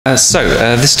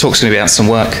This talk's going to be about some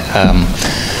work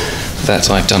that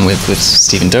I've done with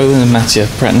Stephen Dolan and Mattia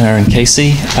Pretner and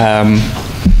Casey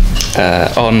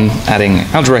on adding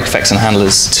algebraic effects and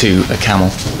handlers to OCaml.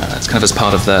 It's kind of as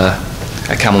part of the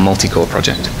OCaml multi-core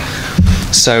project.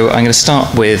 So I'm going to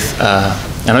start with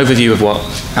an overview of what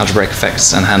algebraic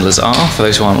effects and handlers are, for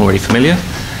those who aren't already familiar.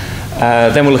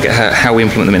 Then we'll look at how we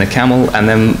implement them in OCaml, and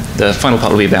then the final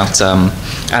part will be about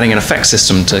adding an effect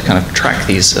system to kind of track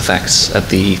these effects at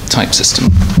the type system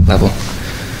level.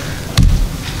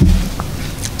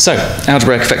 So,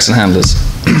 algebraic effects and handlers.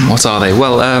 What are they?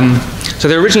 Well, so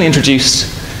they were originally introduced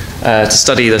to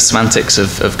study the semantics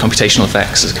of computational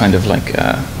effects as kind of like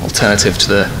alternative to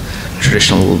the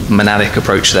traditional monadic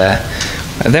approach there.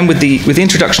 And then with the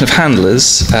introduction of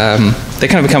handlers, they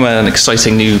kind of become an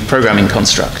exciting new programming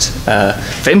construct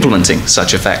for implementing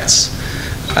such effects.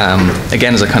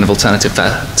 Again, as a kind of alternative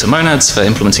to monads for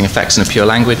implementing effects in a pure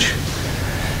language.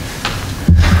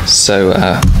 So,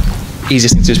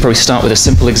 easiest thing to do is probably start with a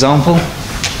simple example.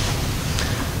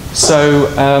 So,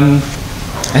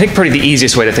 I think probably the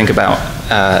easiest way to think about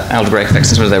algebraic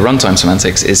effects in terms of their runtime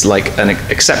semantics is like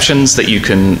exceptions that you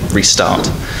can restart.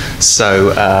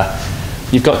 So,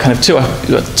 you've got kind of two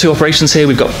operations here.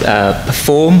 We've got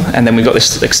perform, and then we've got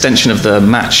this extension of the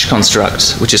match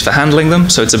construct, which is for handling them.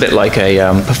 So it's a bit like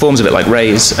perform's a bit like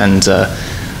raise, and the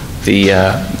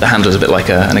handler is a bit like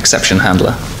an exception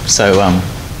handler. So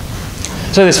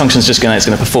this function is just going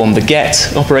to perform the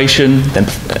get operation, and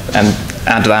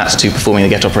add that to performing the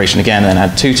get operation again, and then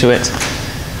add 2 to it.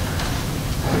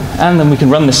 And then we can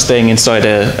run this thing inside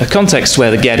a context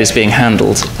where the get is being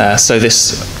handled.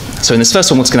 So in this first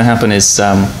one, what's going to happen is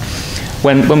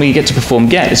when we get to perform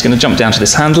get, it's going to jump down to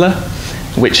this handler,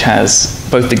 which has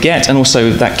both the get and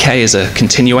also that k is a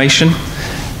continuation.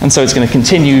 And so it's going to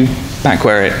continue back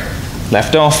where it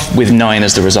left off with 9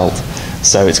 as the result.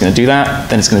 So it's going to do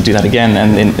that, then it's going to do that again,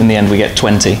 and in the end we get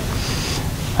 20.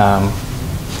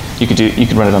 You could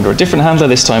run it under a different handler.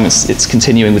 This time it's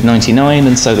continuing with 99,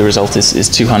 and so the result is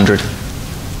 200.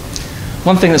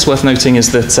 One thing that's worth noting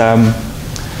is that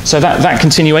so that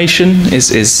continuation is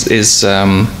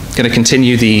going to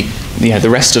continue the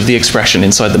rest of the expression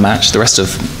inside the match, the rest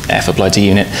of f applied to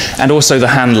unit, and also the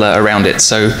handler around it.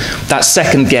 So that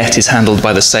second get is handled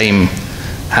by the same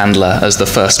handler as the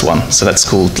first one. So that's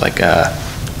called like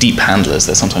deep handlers.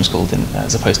 They're sometimes called,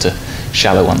 as opposed to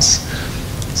shallow ones.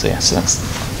 So yeah, so that's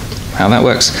how that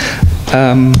works.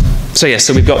 So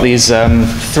we've got these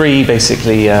 3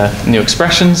 basically new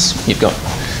expressions. You've got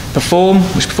perform,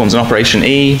 which performs an operation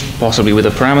E, possibly with a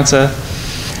parameter.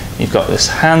 You've got this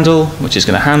handle, which is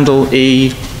going to handle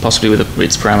E, possibly with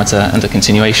its parameter and a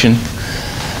continuation.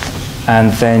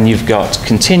 And then you've got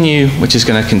continue, which is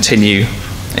going to continue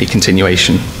a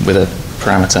continuation with a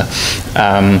parameter.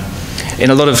 In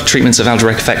a lot of treatments of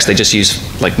algebraic effects, they just use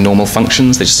like normal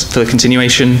functions for the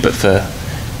continuation, but for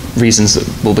reasons that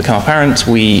will become apparent,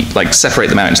 we like separate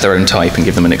them out into their own type and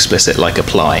give them an explicit like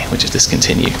apply, which is this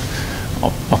continue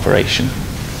operation.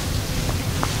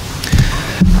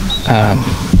 Like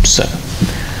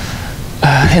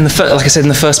I said, in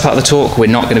the first part of the talk, we're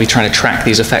not going to be trying to track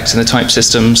these effects in the type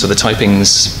system, so the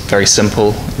typing's very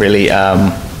simple, really.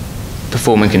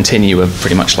 Perform and continue are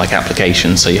pretty much like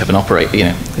applications, so you have an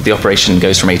if the operation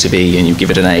goes from A to B and you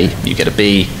give it an A, you get a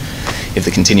B. If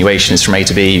the continuation is from A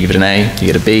to B, you give it an A, you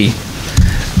get a B.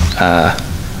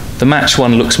 The match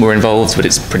one looks more involved, but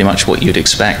it's pretty much what you'd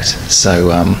expect.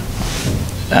 So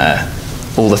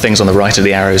all the things on the right of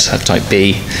the arrows have type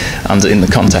B in the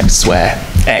contexts where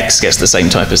X gets the same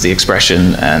type as the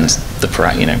expression, and the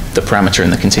parameter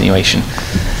and the continuation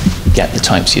get the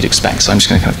types you'd expect. So I'm just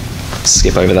going to kind of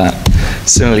skip over that.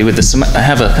 Similarly with I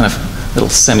have a kind of little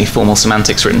semi-formal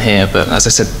semantics written here, but as I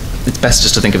said, it's best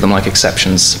just to think of them like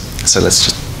exceptions. So let's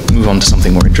just move on to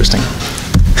something more interesting.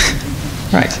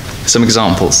 Right, some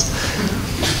examples.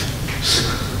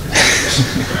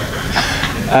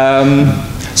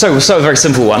 So a very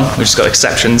simple one, we've just got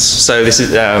exceptions. So this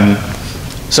is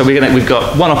we've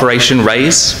got one operation,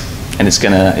 raise, and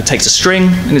it takes a string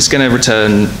and it's going to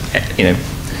return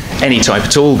any type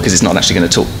at all, because it's not actually going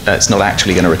to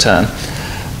return.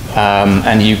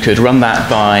 And you could run that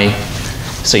by,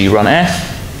 so you run f.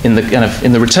 In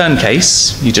the return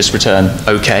case, you just return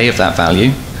OK of that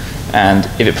value, and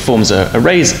if it performs a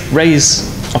raise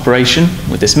operation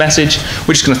with this message,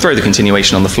 we're just going to throw the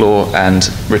continuation on the floor and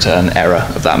return error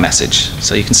of that message.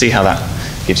 So you can see how that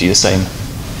gives you the same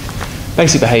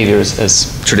basic behavior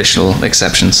as traditional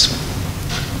exceptions.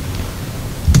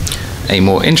 A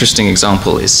more interesting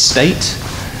example is state.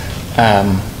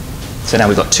 So now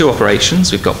we've got two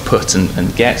operations. We've got put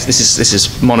and get. This is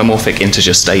monomorphic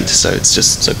integer state.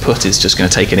 So put is just going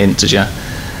to take an integer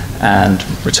and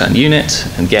return unit,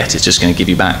 and get is just going to give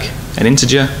you back an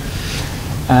integer.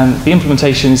 And the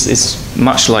implementation is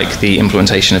much like the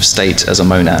implementation of state as a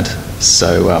monad.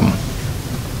 So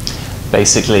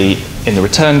basically, in the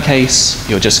return case,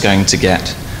 you're just going to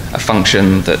get a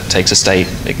function that takes a state,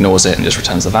 ignores it, and just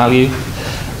returns the value.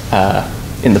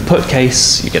 In the put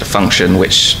case, you get a function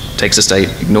which takes a state,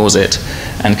 ignores it,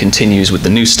 and continues with the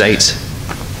new state.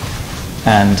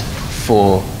 And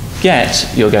for get,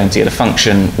 you're going to get a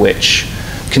function which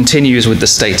continues with the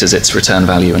state as its return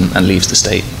value and leaves the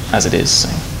state as it is, so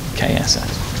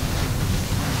KSS.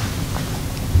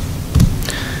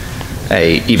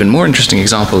 A even more interesting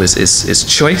example is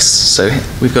choice. So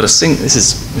we've got a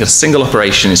single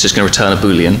operation. It's just going to return a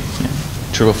Boolean,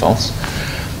 true or false.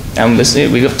 And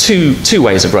we've got two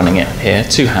ways of running it here,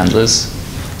 two handlers.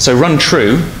 So run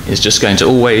true is just going to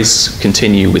always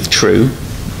continue with true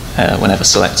whenever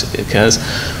select occurs.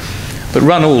 But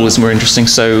run all is more interesting.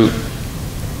 So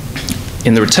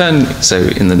in the return,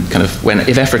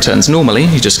 if f returns normally,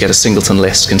 you just get a singleton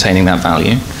list containing that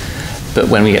value. But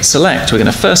when we get select, we're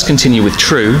going to first continue with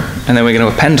true, and then we're going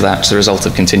to append that to the result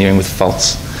of continuing with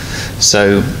false.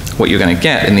 So what you're going to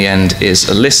get in the end is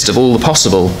a list of all the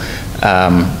possible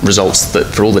results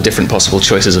for all the different possible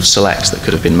choices of select that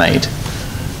could have been made.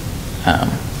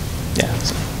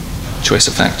 So choice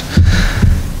effect.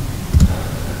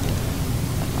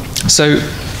 So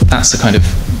that's the kind of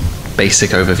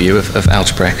basic overview of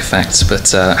algebraic effects,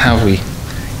 but how have we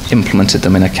implemented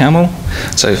them in OCaml?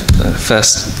 So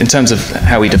first, in terms of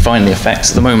how we define the effects,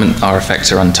 at the moment our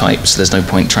effects are untyped, so there's no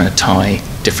point trying to tie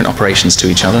different operations to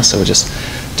each other, so we'll just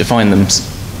define them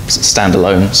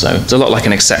standalone. So it's a lot like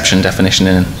an exception definition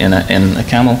in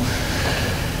OCaml.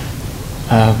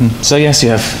 So yes, you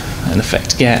have an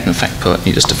effect get, an effect put,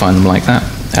 you just define them like that.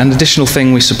 An additional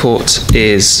thing we support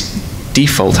is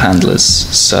default handlers.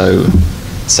 So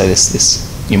this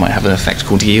you might have an effect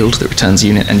called yield that returns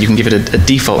unit, and you can give it a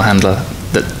default handler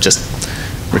that just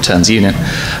returns unit.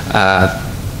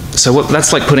 So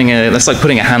that's like putting a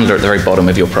handler at the very bottom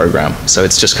of your program. So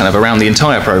it's just kind of around the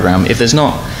entire program. If there's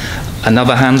not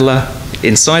another handler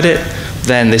inside it,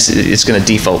 then it's going to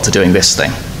default to doing this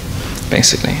thing,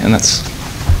 basically. And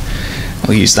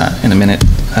I'll use that in a minute.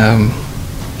 And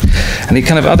the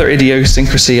kind of other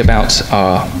idiosyncrasy about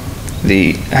how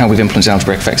we've implemented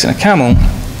algebraic effects in OCaml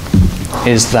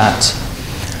is that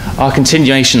our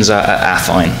continuations are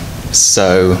affine.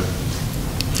 So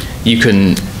you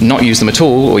can not use them at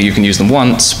all, or you can use them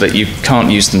once, but you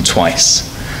can't use them twice,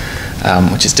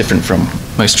 which is different from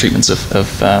most treatments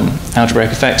of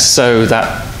algebraic effects. So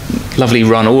that lovely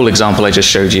run all example I just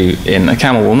showed you in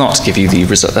OCaml will not give you the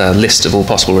list of all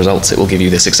possible results. It will give you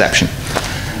this exception,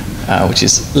 which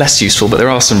is less useful, but there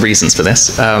are some reasons for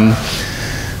this.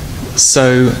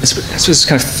 So it's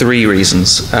kind of three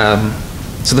reasons.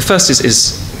 So the first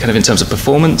is kind of in terms of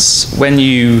performance. When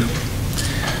you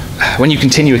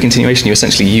continue a continuation, you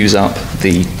essentially use up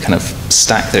the kind of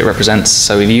stack that it represents.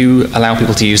 So if you allow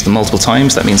people to use them multiple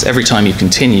times, that means every time you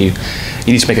continue,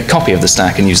 you need to make a copy of the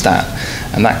stack and use that.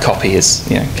 And that copy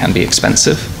can be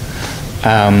expensive.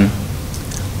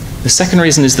 The second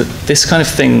reason is that this kind of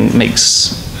thing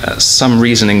makes some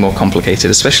reasoning more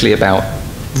complicated, especially about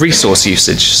resource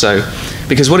usage. So,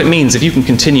 because what it means, if you can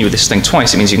continue this thing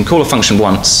twice, it means you can call a function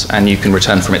once and you can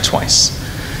return from it twice.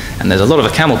 And there's a lot of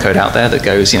OCaml code out there that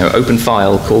goes, open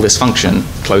file, call this function,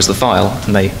 close the file,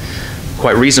 and they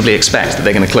quite reasonably expect that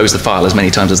they're going to close the file as many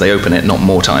times as they open it, not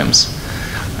more times.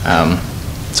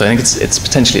 So I think it's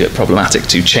potentially a bit problematic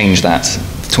to change that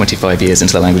 25 years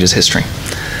into the language's history.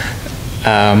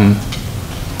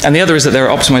 And the other is that there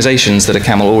are optimizations that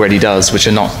OCaml already does, which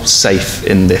are not safe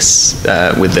in this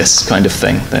with this kind of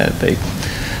thing.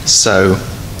 So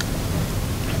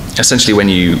essentially,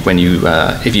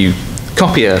 if you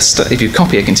copy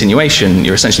a continuation,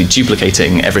 you're essentially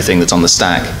duplicating everything that's on the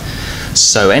stack.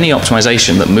 So any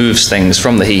optimization that moves things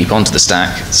from the heap onto the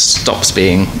stack stops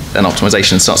being an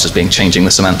optimization and starts just changing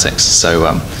the semantics. So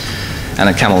and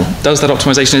OCaml does that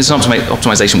optimization. It's an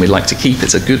optimization we'd like to keep.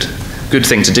 It's a good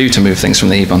thing to do to move things from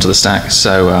the heap onto the stack.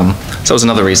 So that was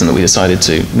another reason that we decided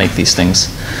to make these things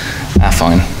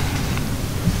affine.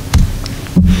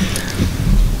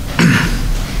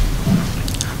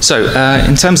 So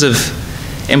in terms of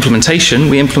implementation,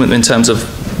 we implement them in terms of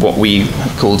what we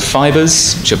called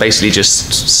fibers, which are basically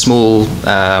just small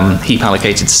heap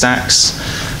allocated stacks,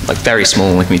 like very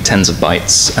small, like maybe tens of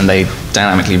bytes, and they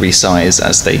dynamically resize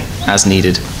as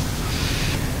needed.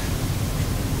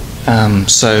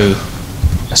 So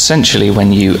essentially,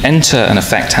 when you enter an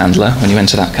effect handler, when you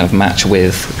enter that kind of match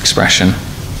with expression,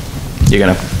 you're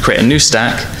going to create a new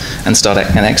stack and start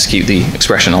and execute the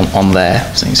expression on there.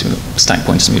 So you can see we've got stack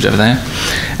pointers moved over there.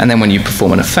 And then when you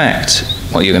perform an effect,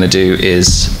 what you're going to do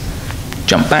is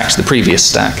jump back to the previous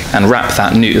stack and wrap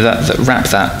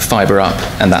that fiber up,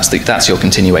 and that's your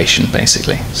continuation,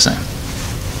 basically. So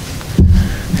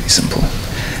pretty simple.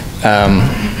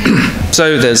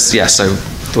 So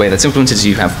the way that's implemented is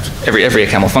you have every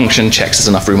OCaml function checks there's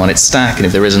enough room on its stack, and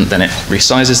if there isn't, then it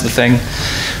resizes the thing.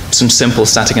 Some simple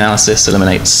static analysis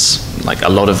eliminates like a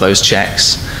lot of those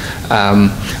checks.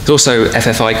 There's also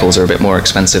FFI calls are a bit more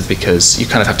expensive because you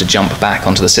kind of have to jump back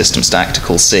onto the system stack to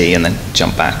call C and then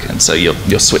jump back, and so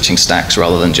you're switching stacks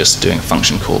rather than just doing a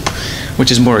function call,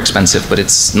 which is more expensive, but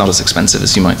it's not as expensive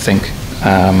as you might think.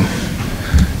 In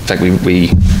fact,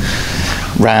 we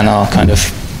ran our kind of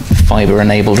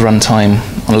fiber-enabled runtime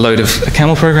on a load of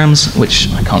OCaml programs, which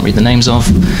I can't read the names of,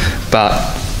 but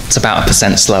it's about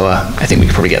 1% slower. I think we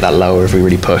could probably get that lower if we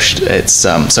really pushed. That's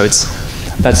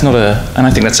not and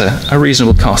I think that's a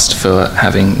reasonable cost for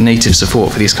having native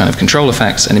support for these kind of control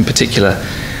effects, and in particular,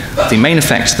 the main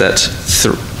effect that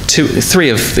three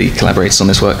of the collaborators on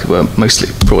this work were mostly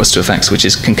brought us to effects, which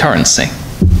is concurrency.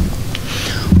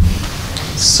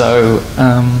 So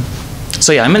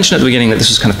yeah, I mentioned at the beginning that this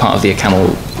was kind of part of the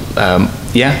OCaml.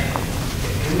 Yeah?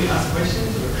 Can we ask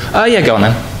questions? Yeah, go on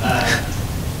then.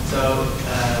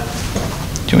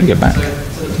 Do you want to get back? So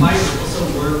the files also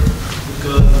work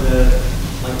because the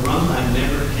runtime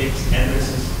never takes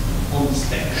addresses on the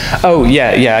stack. Oh,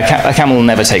 yeah. OCaml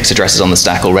never takes addresses on the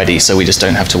stack already, so we just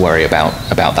don't have to worry about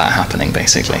that happening,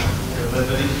 basically. But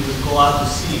if you would go out to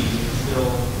C, you still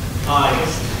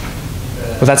highest.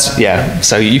 Well, that's, yeah,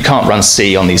 so you can't run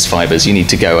C on these fibers. You need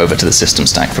to go over to the system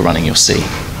stack for running your C,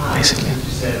 basically.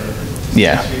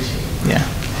 Yeah.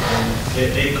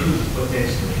 They could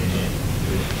potentially do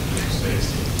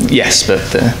it. Yes, but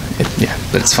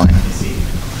it's fine.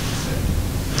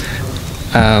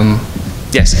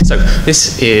 Yes, so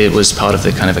this was part of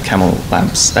the kind of OCaml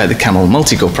Labs, the OCaml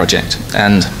Multicore project,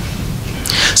 and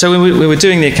so when we were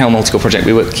doing the OCaml Multicore project,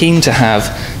 we were keen to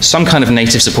have some kind of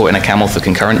native support in OCaml for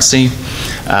concurrency,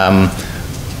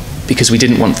 because we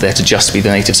didn't want there to just be the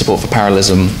native support for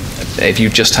parallelism. If you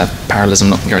just have parallelism,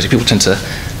 not concurrency, people tend to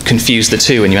confuse the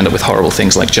two, and you end up with horrible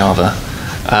things like Java.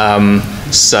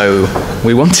 So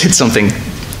we wanted something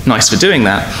nice for doing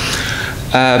that.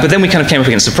 But then we kind of came up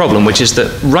against a problem, which is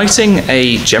that writing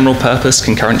a general purpose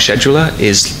concurrent scheduler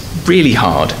is really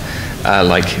hard.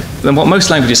 And what most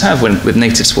languages have with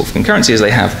native support for concurrency is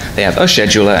they have a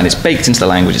scheduler, and it's baked into the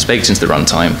language, it's baked into the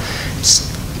runtime.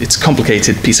 It's a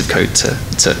complicated piece of code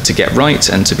to get right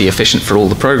and to be efficient for all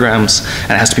the programs,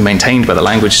 and it has to be maintained by the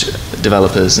language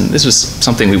developers, and this was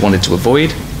something we wanted to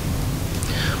avoid.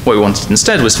 What we wanted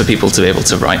instead was for people to be able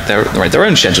to write their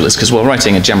own schedulers, because while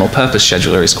writing a general purpose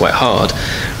scheduler is quite hard,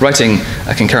 writing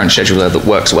a concurrent scheduler that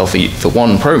works well for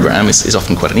one program is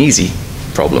often quite an easy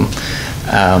problem.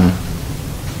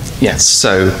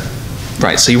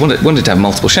 So you wanted to have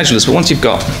multiple schedulers, but once you've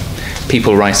got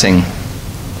people writing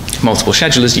multiple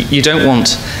schedulers, you don't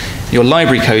want your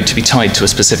library code to be tied to a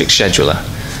specific scheduler.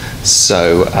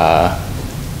 So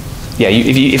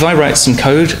if I write some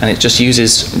code and it just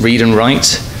uses read and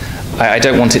write, I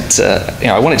don't want it to,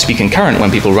 I want it to be concurrent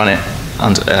when people run it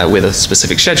with a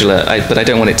specific scheduler, but I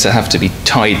don't want it to have to be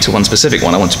tied to one specific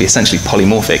one. I want it to be essentially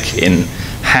polymorphic in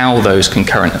how those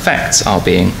concurrent effects are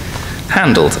being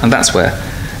handled, and that's where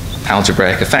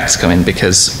algebraic effects come in,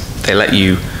 because they let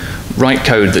you write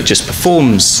code that just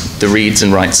performs the reads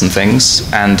and writes and things,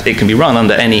 and it can be run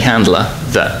under any handler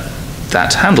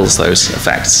that handles those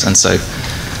effects. And so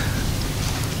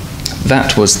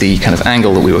that was the kind of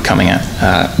angle that we were coming at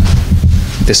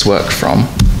this work from.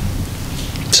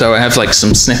 So I have like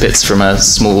some snippets from a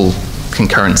small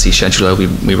concurrency scheduler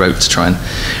we wrote to try and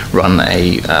run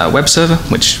a web server,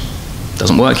 which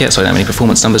doesn't work yet, so I don't have any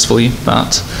performance numbers for you,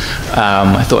 but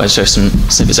I thought I'd show some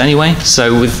snippets anyway.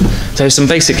 So some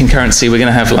basic concurrency, we're going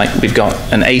to have we've got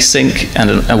an async and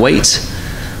an await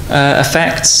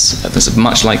effects. There's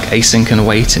much like async and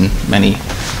await in many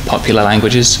popular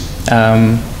languages.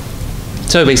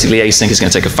 So basically async is going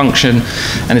to take a function,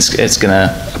 and it's going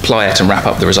to apply it and wrap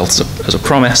up the results as a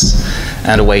promise,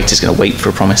 and await is going to wait for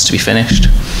a promise to be finished.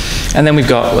 And then we've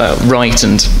got write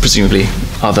and presumably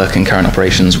other concurrent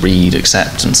operations, read,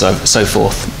 accept, and so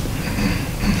forth,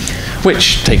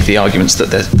 which take the arguments that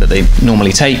they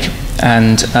normally take.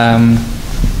 And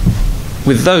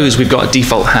with those, we've got a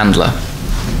default handler.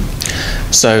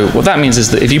 So what that means is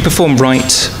that if you perform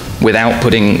write without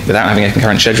having a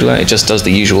concurrent scheduler. It just does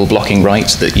the usual blocking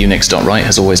write that Unix.write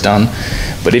has always done.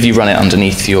 But if you run it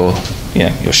underneath your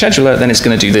scheduler, then it's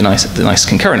going to do the nice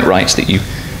concurrent write that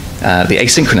the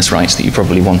asynchronous write that you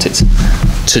probably want it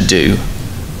to do. So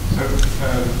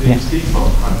these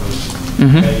default handlers,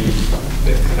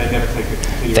 they never take a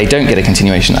continuation? They don't get a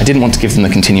continuation. I didn't want to give them a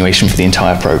continuation for the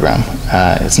entire program.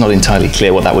 It's not entirely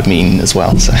clear what that would mean as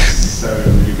well. So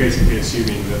you're basically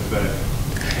assuming that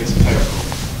it's a tail call?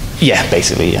 Yeah,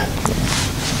 basically, yeah.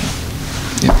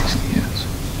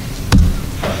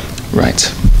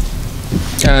 Right.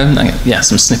 Yeah,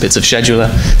 some snippets of scheduler.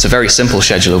 It's a very simple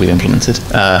scheduler we've implemented.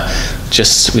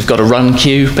 We've got a run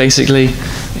queue, basically.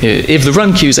 If the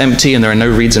run queue is empty and there are no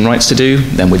reads and writes to do,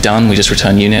 then we're done. We just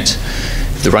return unit.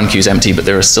 If the run queue is empty, but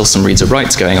there are still some reads or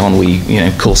writes going on, we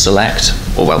call select,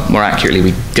 or well, more accurately,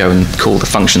 we go and call the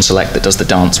function select that does the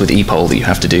dance with epoll that you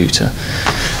have to do to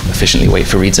efficiently wait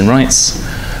for reads and writes.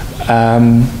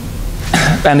 And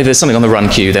if there's something on the run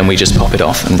queue, then we just pop it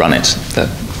off and run it.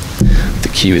 The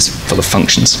queue is full of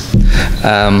functions.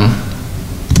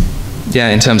 Yeah,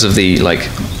 in terms of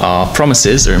our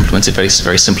promises, they're implemented very,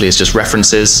 very simply as just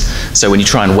references. So when you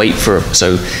try and wait for,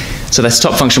 so that's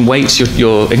top function wait,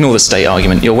 you're ignore the state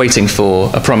argument. You're waiting for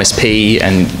a promise P,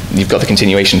 and you've got the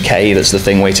continuation K, that's the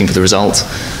thing waiting for the result.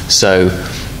 So,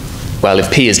 well, if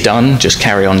P is done, just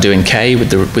carry on doing K with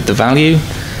the value.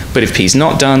 But if P is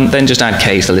not done, then just add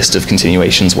K to the list of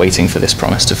continuations waiting for this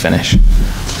promise to finish.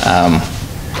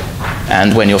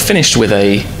 And when you're finished with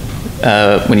the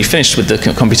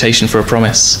computation for a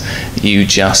promise, you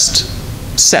just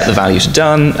set the value to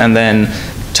done, and then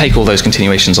take all those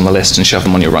continuations on the list and shove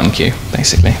them on your run queue,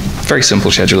 basically. Very simple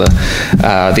scheduler.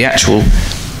 The actual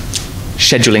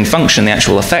scheduling function, the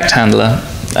actual effect handler,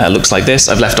 looks like this.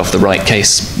 I've left off the write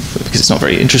case because it's not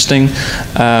very interesting.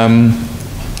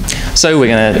 So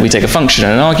we take a function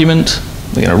and an argument.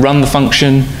 We're going to run the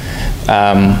function.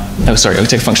 We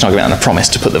take a function argument and a promise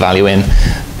to put the value in.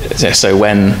 So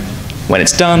when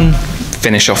it's done,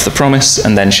 finish off the promise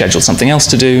and then schedule something else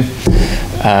to do.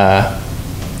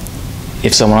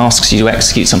 If someone asks you to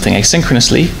execute something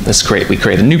asynchronously, we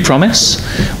create a new promise.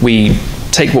 We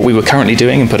take what we were currently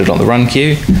doing and put it on the run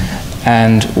queue,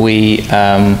 and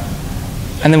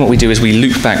then what we do is we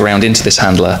loop back around into this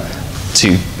handler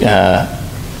to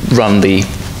run the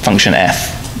function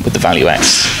f with the value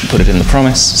x, put it in the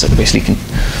promise, so we basically can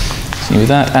continue with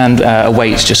that, and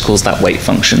await just calls that wait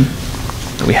function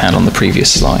that we had on the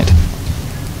previous slide.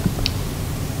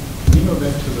 Can you go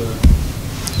back to the...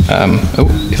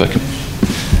 if I can...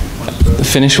 The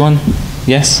finish one?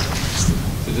 Yes?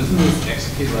 So doesn't this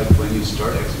execute when you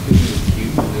start executing the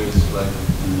queue, there's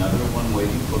another one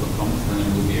waiting for the promise, and it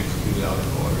will be executed out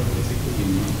of order, basically?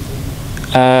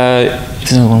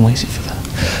 There's no one waiting for that.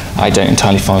 I don't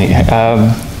entirely follow you.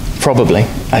 Probably.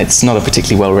 It's not a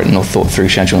particularly well written or thought through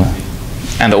scheduler.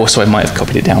 And also I might have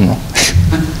copied it down wrong.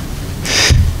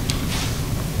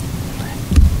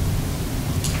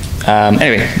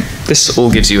 Anyway, this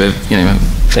all gives you a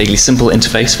vaguely simple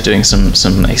interface for doing some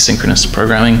asynchronous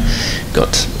programming.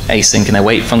 Got async and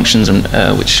await functions,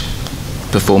 which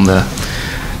perform the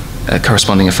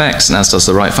corresponding effects, and as does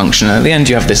the write function. And at the end,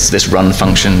 you have this run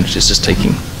function, which is just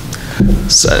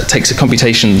takes a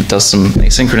computation, does some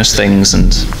asynchronous things,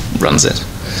 and runs it.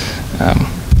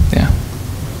 Yeah.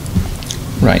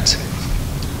 Right.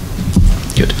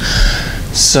 Good.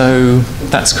 So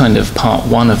that's kind of part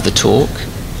one of the talk.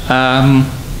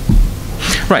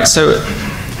 Right, so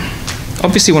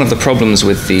obviously one of the problems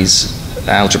with these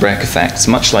algebraic effects,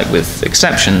 much like with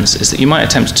exceptions, is that you might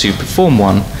attempt to perform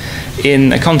one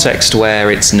in a context where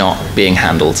it's not being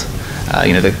handled.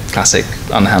 The classic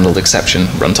unhandled exception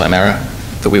runtime error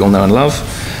that we all know and love.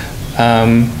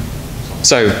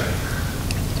 So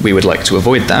we would like to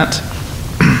avoid that.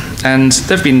 And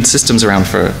there have been systems around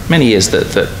for many years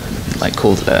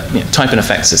called type and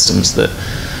effect systems that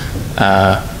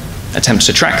attempt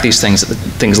to track these things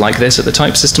things like this at the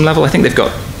type system level. I think they've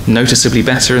got noticeably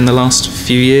better in the last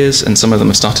few years, and some of them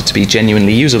have started to be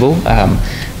genuinely usable.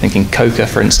 Thinking Coca,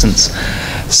 for instance,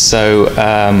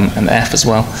 and F as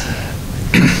well.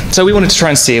 So we wanted to try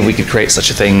and see if we could create such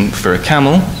a thing for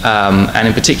OCaml, and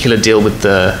in particular deal with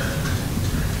the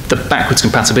backwards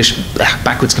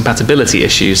compatibility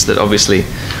issues that obviously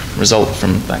result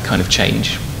from that kind of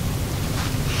change.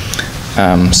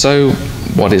 So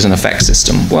what is an effect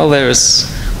system? Well, there's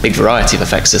a big variety of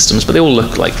effect systems, but they all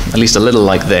look like at least a little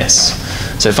like this.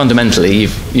 So fundamentally,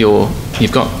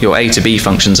 you've got your A to B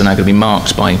functions are now going to be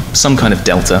marked by some kind of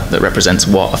delta that represents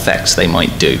what effects they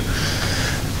might do.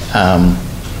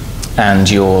 And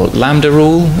your lambda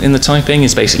rule in the typing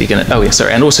is basically going to, oh yeah,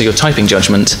 sorry, and also your typing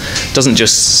judgment doesn't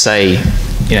just say,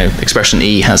 you know, expression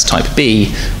E has type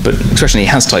B, but expression E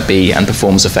has type B and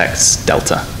performs effects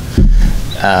delta.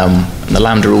 And the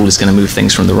lambda rule is going to move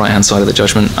things from the right-hand side of the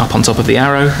judgment up on top of the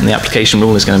arrow, and the application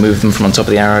rule is going to move them from on top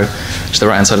of the arrow to the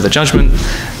right-hand side of the judgment.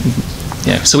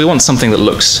 Yeah, so we want something that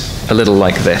looks a little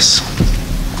like this.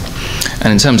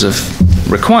 And in terms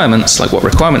of requirements, like what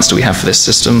requirements do we have for this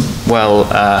system? Well,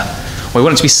 we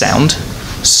want it to be sound.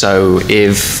 So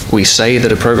if we say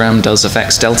that a program does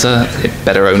effects delta, it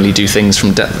better only do things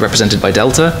from represented by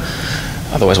delta.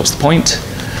 Otherwise, what's the point?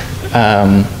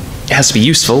 It has to be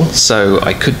useful, so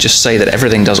I could just say that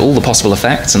everything does all the possible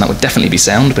effects, and that would definitely be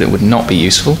sound, but it would not be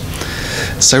useful.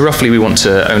 So roughly we want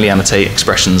to only annotate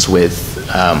expressions with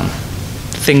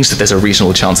things that there's a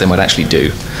reasonable chance they might actually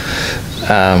do.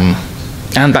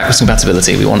 And backwards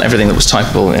compatibility. We want everything that was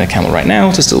typable in OCaml right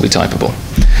now to still be typable.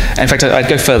 And in fact, I'd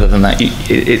go further than that.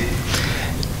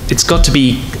 It's got to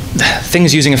be,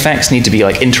 things using effects need to be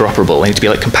like interoperable. They need to be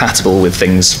like compatible with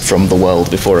things from the world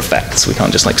before effects. We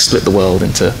can't just like split the world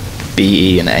into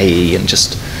BE and AE and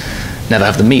just never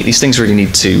have them meet. These things really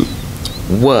need to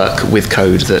work with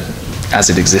code that as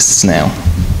it exists now.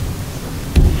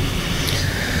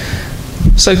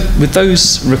 So with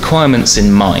those requirements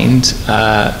in mind,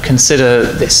 consider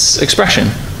this expression.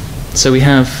 So we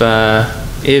have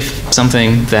if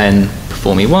something, then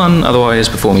perform E1, otherwise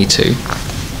perform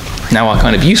E2. Now our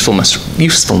kind of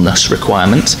usefulness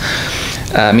requirement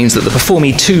means that the perform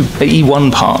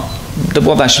E1 part,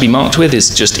 what that should be marked with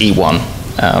is just E1.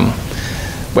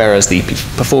 Whereas the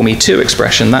perform E2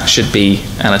 expression, that should be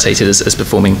annotated as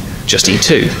performing just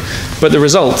E2. But the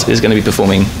result is going to be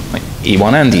performing like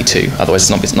E1 and E2, otherwise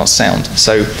it's not sound.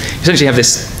 So you essentially have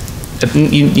this,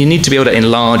 you need to be able to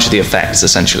enlarge the effects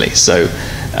essentially. So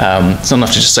it's not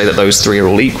enough to just say that those three are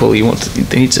all equal,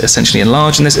 they need to essentially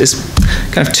enlarge, and this is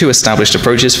kind of two established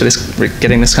approaches for this,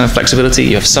 getting this kind of flexibility.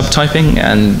 You have subtyping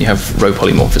and you have row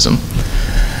polymorphism.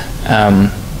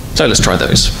 So let's try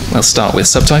those. We'll start with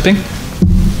subtyping.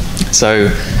 So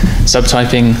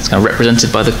subtyping is kind of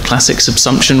represented by the classic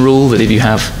subsumption rule that if you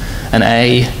have an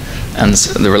A and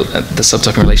the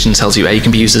subtyping relation tells you A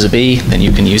can be used as a B, then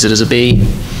you can use it as a B,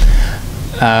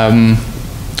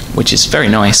 which is very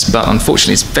nice, but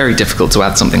unfortunately it's very difficult to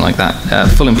add something like that.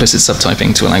 Full implicit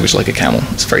subtyping to a language like OCaml,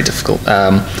 it's very difficult.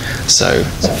 So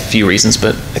there's a few reasons,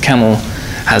 but OCaml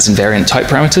has invariant type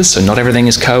parameters, so not everything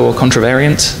is co or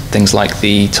contravariant. Things like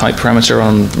the type parameter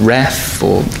on ref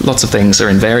or lots of things are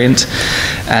invariant.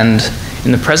 And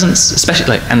in the presence,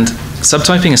 especially and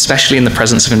subtyping, especially in the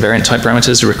presence of invariant type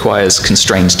parameters, requires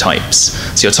constrained types.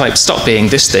 So your types stop being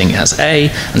this thing has A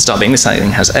and start being this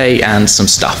thing has A and some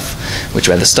stuff, which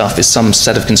where the stuff is some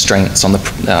set of constraints on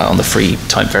the free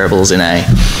type variables in A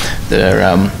that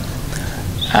are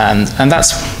and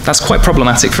that's quite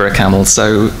problematic for OCaml.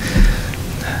 So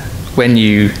when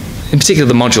you, in particular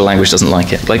the module language doesn't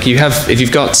like it. Like you have, if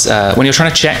you've got, when you're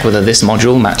trying to check whether this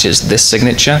module matches this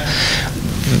signature,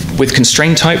 with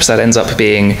constraint types that ends up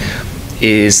being,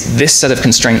 is this set of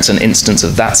constraints an instance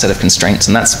of that set of constraints?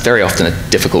 And that's very often a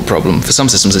difficult problem. For some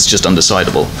systems it's just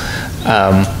undecidable.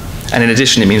 And in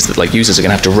addition it means that like users are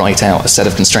going to have to write out a set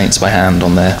of constraints by hand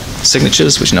on their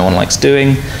signatures, which no one likes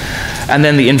doing. And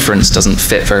then the inference doesn't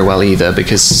fit very well either,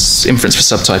 because inference for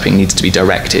subtyping needs to be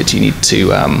directed. You need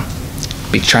to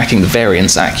be tracking the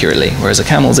variance accurately, whereas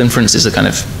OCaml's inference is a kind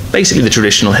of basically the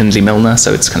traditional Hindley-Milner,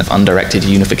 so it's kind of undirected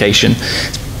unification.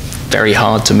 It's very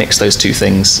hard to mix those two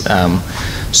things,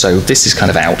 so this is kind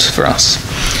of out for us.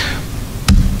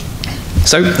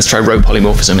 So let's try row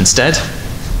polymorphism instead.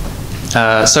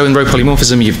 So in row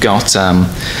polymorphism, you've got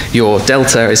your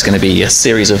delta is going to be a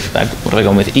series of, what have I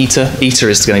gone with, eta? Eta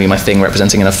is going to be my thing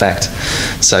representing an effect.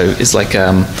 So it's like,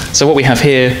 so what we have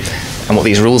here, and what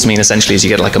these rules mean essentially is you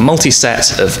get like a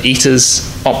multi-set of etas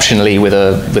optionally with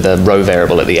a row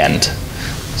variable at the end.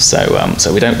 So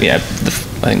so we don't, I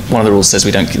think one of the rules says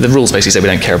we don't, the rules basically say we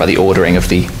don't care about the ordering of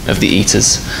the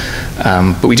etas,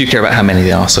 but we do care about how many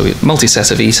there are. So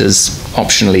multi-set of etas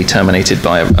optionally terminated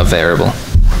by a variable.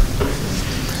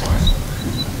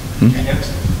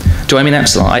 Do I mean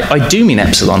epsilon? I do mean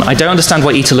epsilon. I don't understand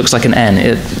why eta looks like an n.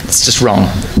 It's just wrong.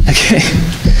 Okay.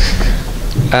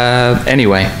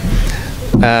 Anyway.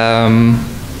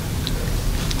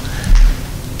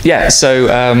 Yeah, so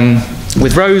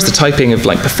with rows, the typing of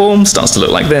like perform starts to look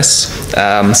like this.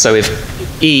 So if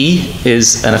E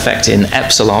is an effect in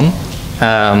epsilon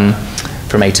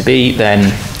from A to B,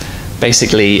 then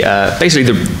basically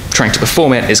the trying to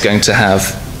perform it is going to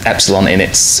have epsilon in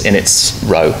its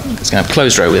row. It's going to have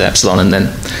closed row with epsilon, and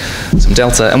then some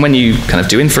delta. And when you kind of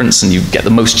do inference and you get the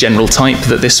most general type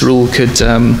that this rule could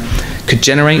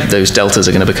generate, those deltas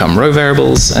are going to become row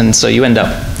variables, and so you end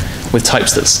up with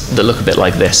types that look a bit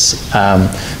like this.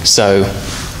 So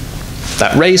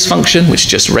that raise function, which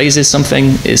just raises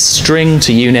something, is string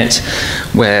to unit,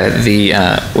 where the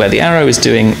arrow is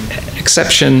doing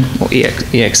exception, or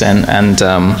exn, and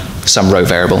some row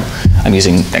variable. I'm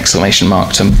using exclamation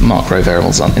mark to mark row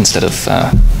variables instead of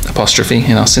apostrophe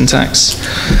in our syntax.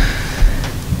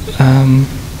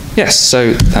 Yes,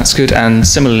 so that's good. And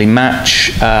similarly,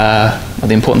 match.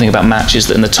 The important thing about match is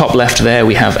that in the top left there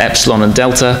we have epsilon and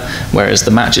delta, whereas the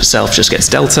match itself just gets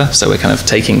delta. So we're kind of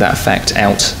taking that effect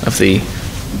out of the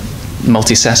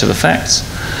multi-set of effects.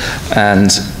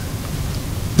 And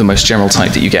the most general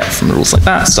type that you get from rules like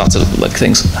that starts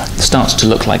to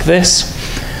look like this.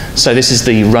 So this is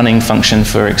the running function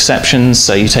for exceptions.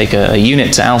 So you take a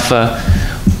unit to alpha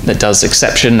that does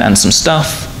exception and some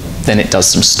stuff, then it does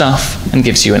some stuff and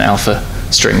gives you an alpha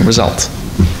string result.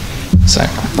 So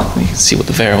you can see what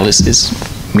the variable is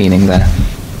meaning there.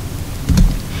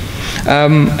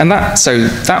 So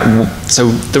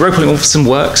the row polymorphism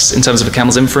works in terms of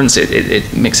OCaml's inference.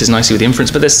 It mixes nicely with the inference,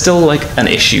 but there's still like an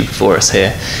issue for us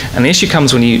here. And the issue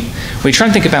comes when you try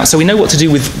and think about, so we know what to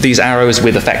do with these arrows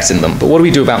with effects in them, but what do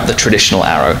we do about the traditional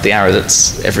arrow, the arrow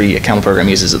that every OCaml program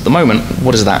uses at the moment?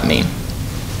 What does that mean?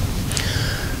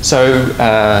 So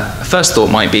first thought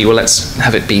might be, well, let's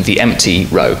have it be the empty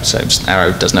row. So just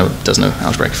arrow does no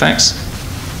algebraic effects.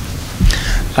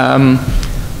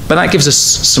 But that gives us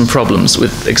some problems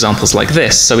with examples like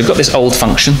this. So we've got this old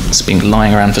function that's been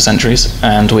lying around for centuries,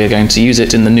 and we're going to use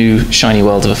it in the new shiny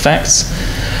world of effects.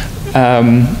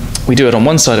 We do it on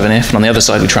one side of an if, and on the other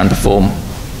side we try and perform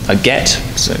a get,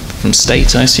 so from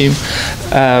state, I assume.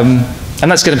 And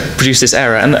that's going to produce this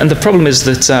error. And the problem is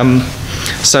that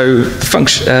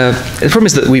the problem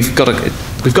is that we've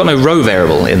got no row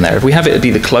variable in there. If we have it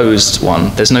be the closed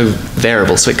one, there's no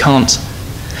variable, so it can't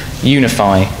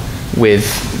unify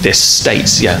with this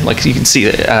state. Yeah, like you can see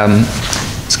that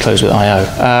it's closed with IO.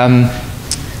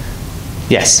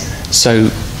 Yes, so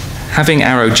having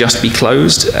arrow just be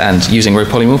closed and using row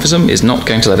polymorphism is not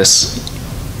going to let us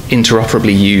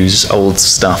interoperably use old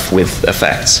stuff with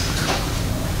effects.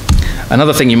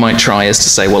 Another thing you might try is to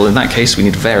say, well, in that case we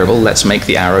need a variable, let's make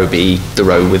the arrow be the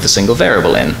row with a single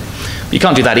variable in. But you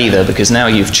can't do that either, because now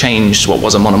you've changed what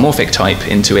was a monomorphic type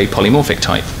into a polymorphic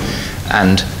type.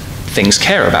 And things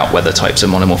care about whether types are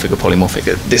monomorphic or polymorphic.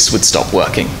 This would stop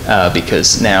working,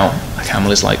 because now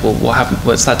OCaml is like, well, what happened?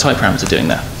 What's that type parameter doing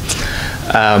there?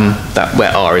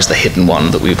 Where R is the hidden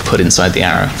one that we've put inside the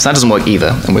arrow. So that doesn't work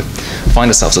either, and we find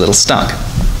ourselves a little stuck.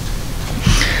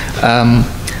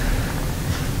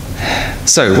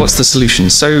 So what's the solution?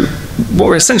 So what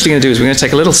we're essentially going to do is we're going to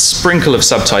take a little sprinkle of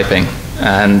subtyping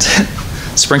and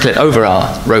sprinkle it over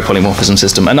our row polymorphism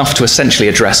system, enough to essentially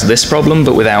address this problem,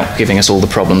 but without giving us all the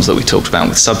problems that we talked about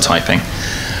with subtyping.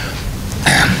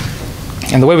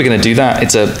 And the way we're going to do that,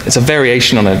 it's a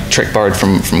variation on a trick borrowed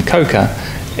from Coca,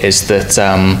 is that,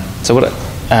 so what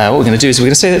we're going to do is we're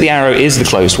going to say that the arrow is the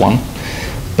closed one,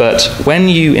 but when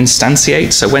you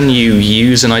instantiate, so when you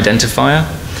use an identifier,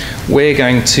 we're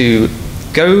going to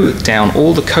go down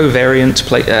all the covariant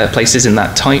places in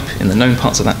that type, in the known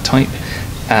parts of that type,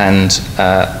 and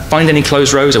find any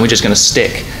closed rows, and we're just going to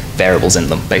stick variables in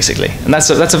them, basically. And that's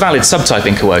a valid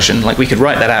subtyping coercion. Like, we could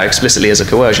write that out explicitly as a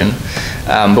coercion,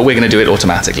 but we're going to do it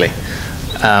automatically.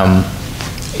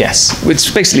 Yes,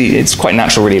 which basically, it's quite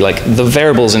natural, really. Like, the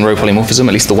variables in row polymorphism,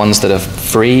 at least the ones that are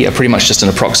free, are pretty much just an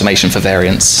approximation for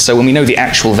variance. So when we know the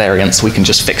actual variance, we can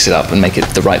just fix it up and make it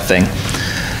the right thing.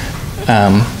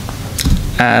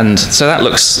 And so that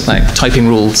looks like typing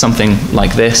rule something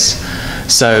like this.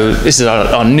 So this is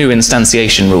our new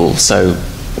instantiation rule. So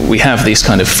we have these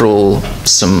kind of, for all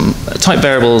some type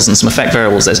variables and some effect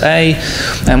variables, there's A,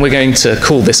 and we're going to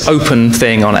call this open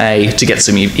thing on A to get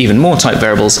some even more type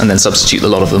variables, and then substitute a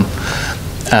lot of them.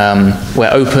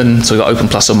 We're open, so we've got open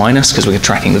plus or minus, because we're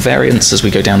tracking the variance as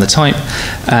we go down the type.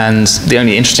 And the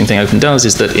only interesting thing open does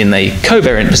is that in a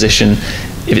covariant position,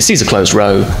 if it sees a closed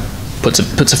row, puts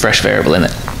a fresh variable in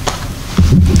it.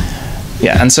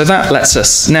 Yeah, and so that lets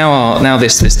us, now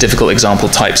this difficult example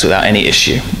types without any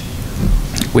issue,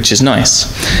 which is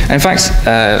nice. And in fact,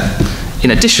 in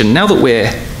addition, now that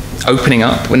we're opening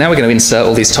up, now we're going to insert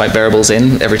all these type variables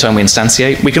in every time we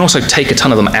instantiate. We can also take a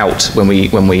ton of them out when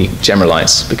we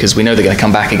generalize, because we know they're going to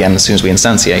come back again as soon as we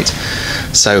instantiate.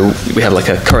 So we have like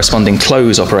a corresponding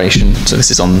close operation. So this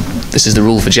is the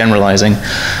rule for generalizing,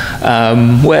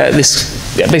 where this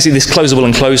basically this closable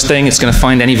and closed thing, it's going to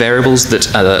find any variables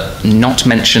that are not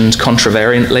mentioned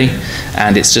contravariantly,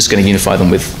 and it's just going to unify them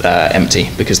with empty,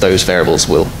 because those variables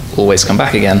will always come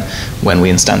back again when we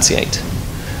instantiate.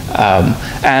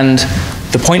 And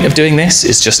the point of doing this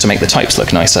is just to make the types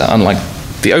look nicer. Unlike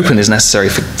the open is necessary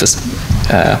for this,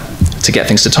 to get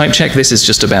things to type check, this is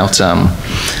just about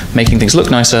making things look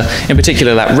nicer. In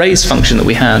particular, that raise function that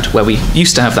we had, where we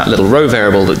used to have that little row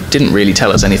variable that didn't really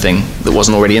tell us anything that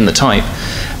wasn't already in the type,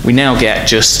 we now get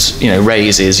just,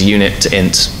 raise is unit to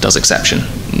int does exception,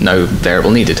 no variable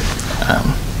needed.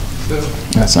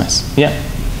 That's nice. Yeah?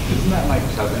 Isn't that like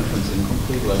tab inference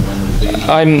incomplete? Like when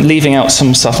I'm leaving out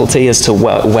some subtlety as to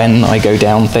when I go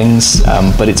down things,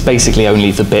 but it's basically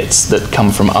only the bits that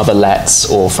come from other lets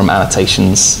or from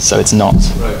annotations, so it's not.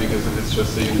 Right, because if it's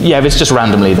just a unit. Yeah, if it's just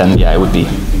randomly, then yeah, it would be.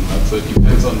 So it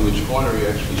depends on which order you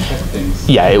actually check things.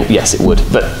 Yeah, yes, it would,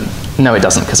 but no, it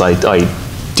doesn't, because I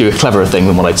do a cleverer thing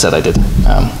than what I said I did.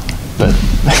 But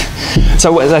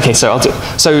so okay, so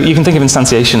you can think of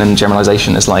instantiation and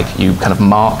generalization as like you kind of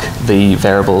mark the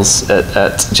variables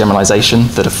at generalization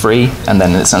that are free, and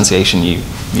then in instantiation you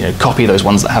copy those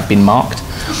ones that have been marked,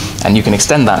 and you can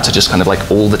extend that to just kind of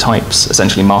like all the types,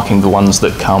 essentially marking the ones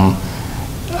that come,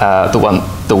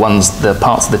 the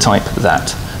parts of the type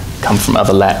that come from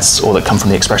other lets or that come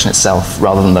from the expression itself,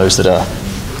 rather than those that are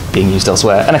being used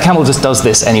elsewhere. And OCaml just does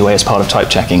this anyway as part of type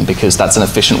checking, because that's an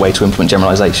efficient way to implement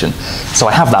generalization. So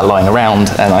I have that lying around,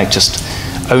 and I just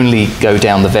only go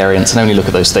down the variants and only look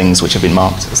at those things which have been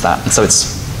marked as that. And so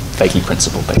it's vaguely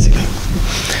principled, basically.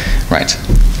 Right.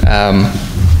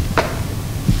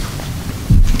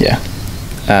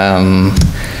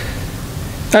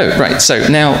 Oh, right. So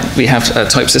now we have a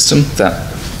type system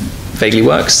that vaguely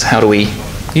works. How do we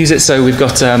use it? So we've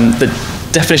got the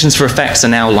definitions for effects are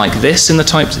now like this in the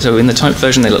type. So in the typed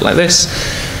version, they look like this.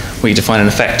 We define an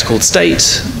effect called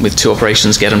state with two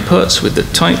operations, get and put, with the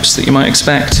types that you might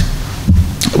expect.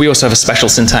 We also have a special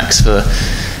syntax for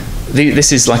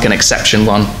this is like an exception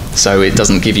one, so it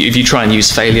doesn't give you, if you try and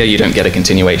use failure, you don't get a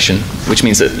continuation, which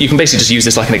means that you can basically just use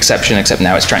this like an exception, except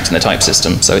now it's tracked in the type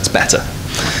system, so it's better.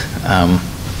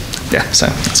 Yeah, so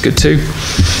that's good too.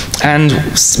 And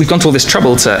we've gone to all this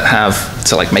trouble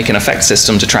to like make an effect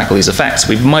system to track all these effects.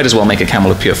 We might as well make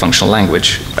OCaml a pure functional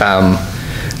language.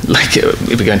 Like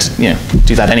if we're going to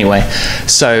do that anyway.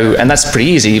 So, and that's pretty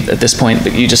easy at this point,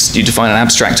 but you define an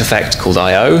abstract effect called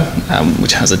IO,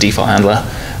 which has a default handler,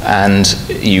 and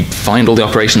you find all the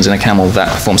operations in OCaml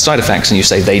that perform side effects, and you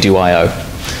say they do IO.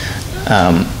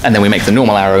 And then we make the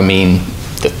normal arrow mean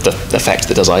the effect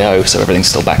that does IO, so everything's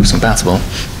still backwards compatible.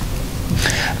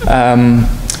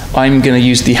 I'm going to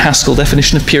use the Haskell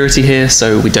definition of purity here,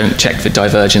 so we don't check for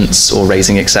divergence or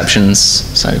raising exceptions,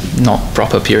 so not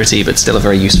proper purity, but still a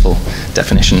very useful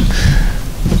definition.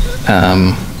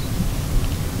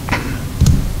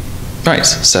 Right,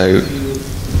 so,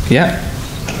 yeah.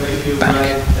 So if you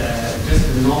write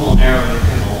just the normal arrow in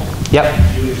OCaml, yep.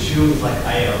 you assume it's like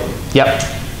IO. Yep.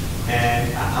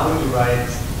 And how would you write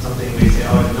something where you say,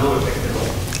 oh, no effect at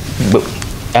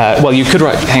all? Well, you could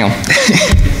write, hang on.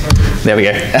 There we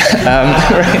go.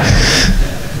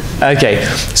 Okay,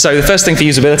 so the first thing for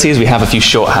usability is we have a few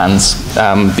shorthands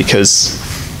because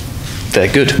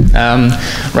they're good.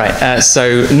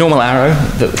 So normal arrow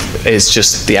is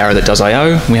just the arrow that does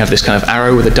I/O. We have this kind of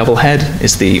arrow with a double head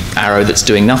is the arrow that's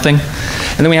doing nothing.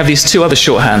 And then we have these two other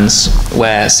shorthands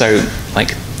where, so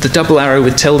like the double arrow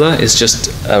with tilde is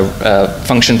just a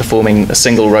function performing a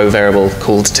single row variable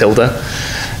called tilde.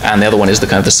 And the other one is the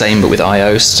kind of the same but with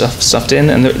IO stuffed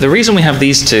in. And the reason we have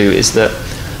these two is that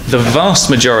the vast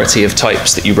majority of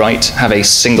types that you write have a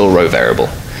single row variable,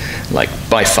 like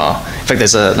by far. In fact,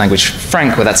 there's a language,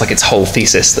 Frank, where that's like its whole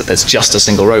thesis, that there's just a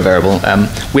single row variable.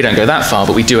 We don't go that far,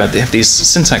 but we do have these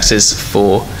syntaxes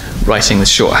for writing the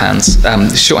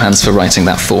shorthands for writing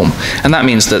that form. And that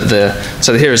means that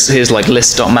so here's like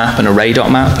list.map and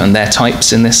array.map, and they're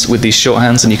types in this with these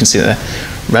shorthands, and you can see that they're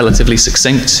relatively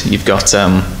succinct. You've got,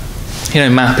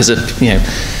 map is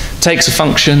takes a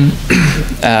function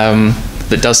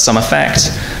that does some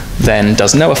effect, then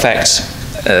does no effect,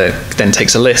 then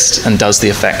takes a list and does the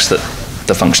effect that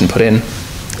the function put in.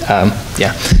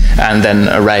 And then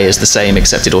array is the same,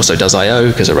 except it also does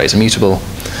IO because arrays are mutable.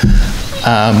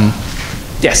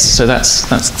 Yes, so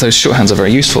those shorthands are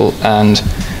very useful. And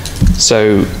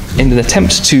so in an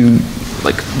attempt to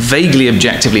like vaguely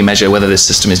objectively measure whether this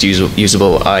system is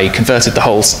usable, I converted the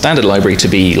whole standard library to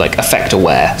be like effect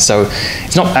aware. So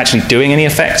it's not actually doing any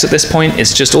effects at this point,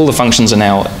 it's just all the functions are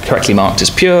now correctly marked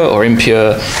as pure or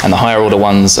impure, and the higher order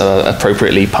ones are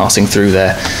appropriately passing through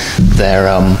their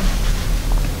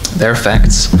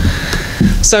effects.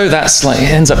 So that's like, it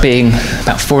ends up being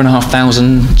about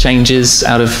 4,500 changes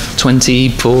out of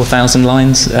 24,000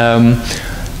 lines.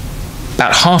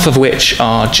 About half of which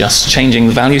are just changing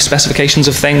the value specifications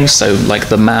of things. So like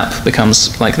the map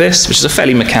becomes like this, which is a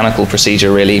fairly mechanical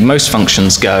procedure really. Most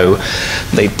functions go,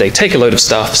 they take a load of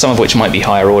stuff, some of which might be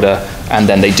higher order, and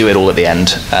then they do it all at the end.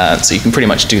 So you can pretty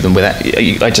much do them without,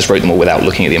 I just wrote them all without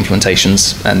looking at the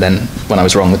implementations, and then when I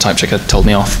was wrong, the type checker told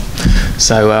me off.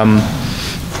 So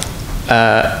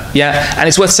yeah, and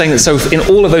it's worth saying that so in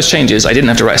all of those changes, I didn't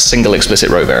have to write a single explicit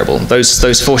row variable. Those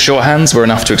 4 shorthands were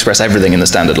enough to express everything in the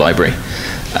standard library,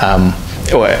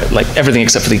 or like everything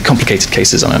except for the complicated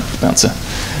cases I'm about to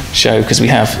show, because we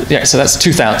have, yeah, so that's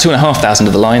 2,500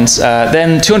 of the lines.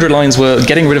 Then 200 lines were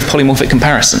getting rid of polymorphic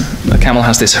comparison. OCaml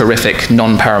has this horrific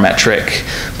non-parametric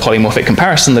polymorphic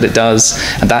comparison that it does,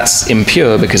 and that's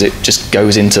impure because it just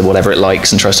goes into whatever it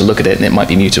likes and tries to look at it, and it might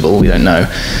be mutable, we don't know.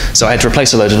 So I had to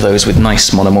replace a load of those with nice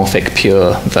monomorphic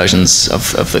pure versions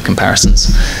of the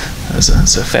comparisons.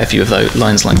 There's a fair few of those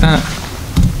lines like that.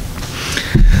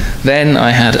 Then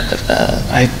I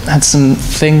had some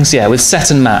things, yeah, with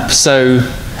set and map. So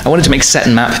I wanted to make set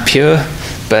and map pure,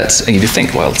 but you'd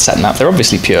think, well, set and map, they're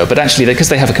obviously pure, but actually, because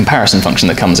they have a comparison function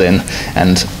that comes in,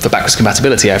 and for backwards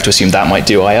compatibility, I have to assume that might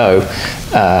do I/O,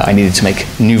 I needed to make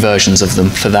new versions of them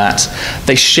for that.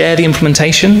 They share the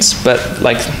implementations, but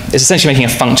like, it's essentially making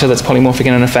a functor that's polymorphic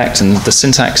in an effect, and the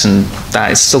syntax and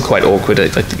that is still quite awkward. I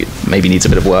think it maybe needs a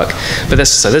bit of work. But there's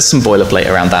some boilerplate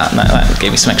around that, and that gave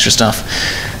me some extra stuff.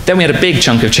 Then we had a big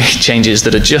chunk of changes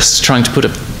that are just trying to put a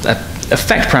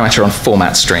effect parameter on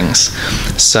format strings.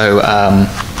 So, all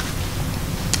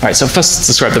right, so first let's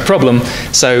describe the problem.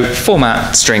 So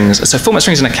format strings in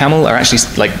OCaml are actually,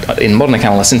 like in modern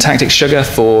OCaml, a syntactic sugar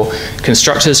for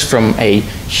constructors from a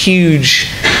huge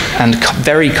and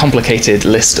very complicated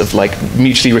list of like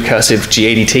mutually recursive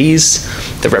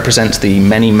GADTs that represent the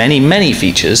many, many, many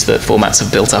features that formats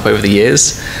have built up over the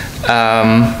years.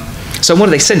 So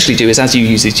what they essentially do is, as you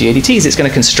use these GADTs, it's going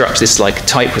to construct this like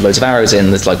type with loads of arrows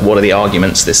in. That's like, what are the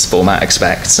arguments this format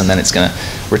expects, and then it's going to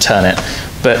return it.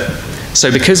 But so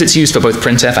because it's used for both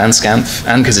printf and scanf,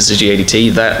 and because it's a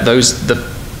GADT,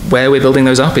 where we're building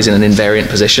those up is in an invariant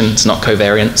position. It's not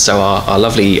covariant. So our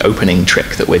lovely opening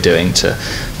trick that we're doing to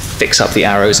fix up the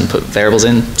arrows and put variables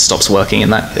in stops working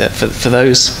in that for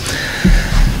those.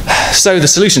 So the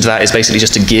solution to that is basically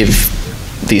just to give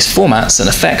these formats an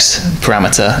effect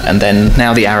parameter, and then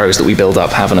now the arrows that we build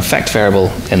up have an effect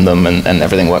variable in them, and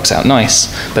everything works out nice.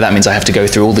 But that means I have to go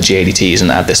through all the GADTs and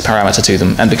add this parameter to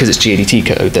them, and because it's GADT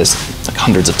code, there's like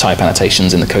hundreds of type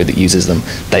annotations in the code that uses them.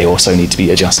 They also need to be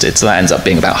adjusted, so that ends up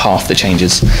being about half the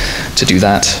changes to do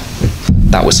that.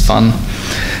 That was fun.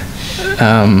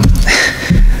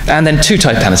 And then 2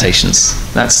 type annotations.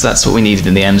 That's what we needed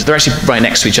in the end. They're actually right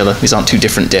next to each other. These aren't 2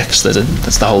 different diffs.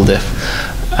 That's the whole diff.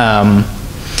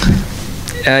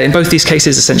 In both these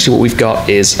cases, essentially what we've got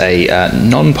is a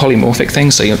non-polymorphic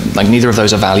thing, so like neither of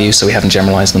those are values, so we haven't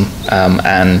generalized them,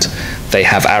 and they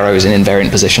have arrows in invariant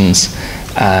positions,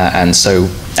 and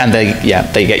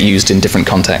they get used in different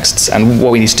contexts. And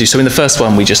what we need to do, so in the first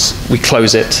one, we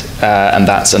close it, and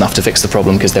that's enough to fix the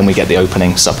problem, because then we get the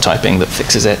opening subtyping that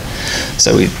fixes it.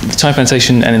 So the type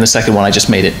annotation, and in the second one, I just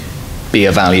made it be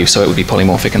a value, so it would be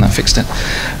polymorphic, and that fixed it.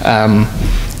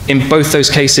 In both those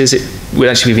cases, it would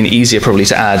actually have been easier probably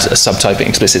to add a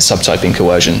explicit subtyping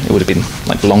coercion. It would have been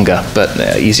like longer, but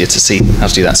easier to see how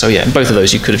to do that. So yeah, in both of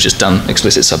those, you could have just done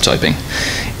explicit subtyping.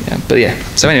 Yeah, but yeah,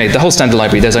 so anyway, the whole standard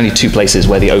library, there's only 2 places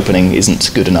where the opening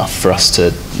isn't good enough for us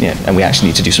to, and we actually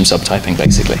need to do some subtyping,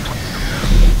 basically.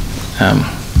 How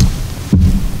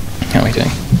are we doing?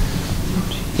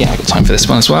 Yeah, I've got time for this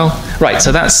one as well. Right,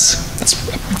 so that's a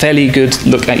fairly good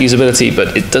look at usability,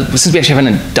 but since we actually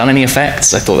haven't done any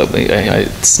effects, I thought that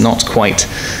it's not quite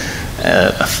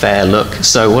a fair look.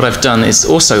 So what I've done is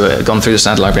also gone through the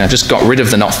standard library, and I've just got rid of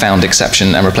the not found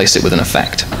exception and replaced it with an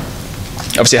effect.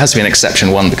 Obviously, it has to be an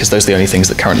exception 1, because those are the only things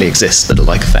that currently exist that are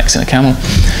like effects in OCaml.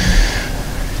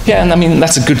 Yeah, and I mean,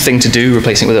 that's a good thing to do,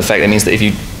 replacing it with an effect. That means that if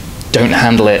you don't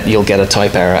handle it, you'll get a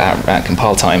type error at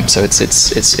compile time. So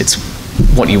it's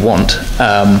what you want.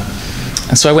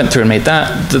 And so I went through and made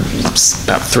that.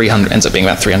 About 300, ends up being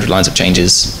about 300 lines of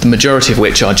changes, the majority of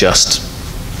which are just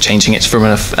changing it from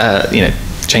an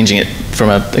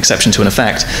exception to an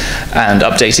effect, and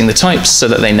updating the types so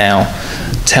that they now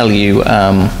tell you,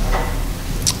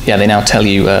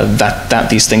 that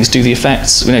these things do the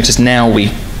effects. We notice now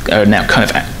we are now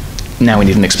now we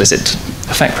need an explicit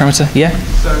effect parameter. Yeah.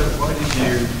 So why did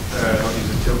you not use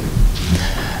a tilde?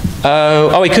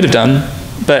 Oh, we could have done,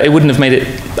 but it wouldn't have made it.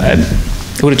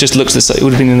 It would have just looked. It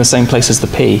would have been in the same place as the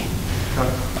p. Can't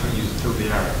use a tilde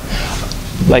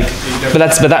Like,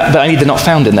 but I need the not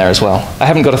found in there as well. I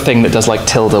haven't got a thing that does like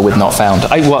tilde with not found.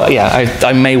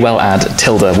 I may well add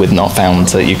tilde with not found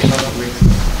so that you can.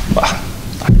 Well,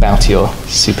 I bow to your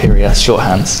superior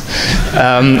shorthands.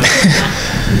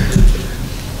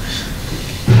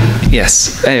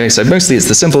 Yes. Anyway, so mostly it's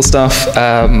the simple stuff.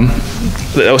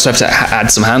 We also have to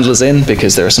add some handlers in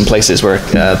because there are some places where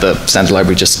the standard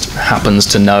library just happens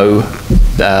to know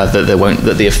that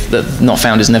that not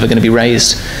found is never going to be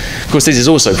raised. Of course, this is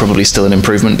also probably still an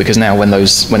improvement because now when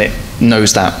it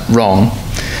knows that wrong,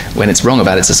 when it's wrong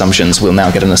about its assumptions, we'll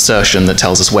now get an assertion that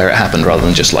tells us where it happened rather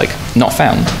than just like not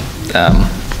found,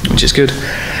 which is good.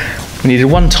 We needed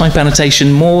one type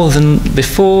annotation more than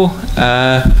before.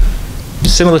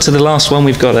 Similar to the last one,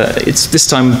 we've got it's this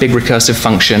time big recursive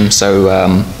function, so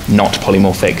not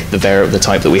polymorphic, the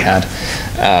type that we had.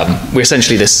 We're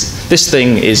essentially this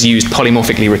thing is used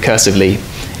polymorphically recursively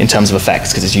in terms of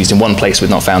effects because it's used in one place with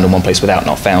not found and one place without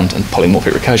not found, and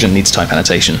polymorphic recursion needs type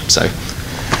annotation. So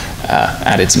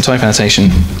added some type annotation.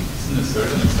 Isn't a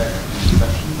certain exception?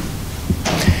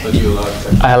 But you allow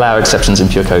exceptions? I allow exceptions in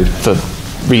pure code for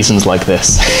reasons like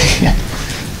this. Yeah.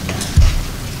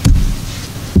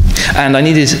 And I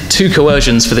needed two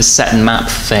coercions for this set and map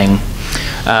thing.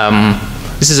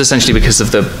 This is essentially because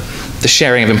of the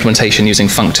sharing of implementation using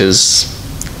functors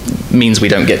means we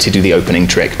don't get to do the opening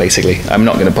trick, basically. I'm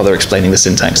not going to bother explaining the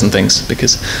syntax and things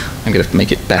because I'm going to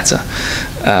make it better.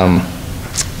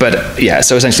 But yeah,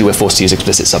 so essentially we're forced to use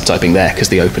explicit subtyping there because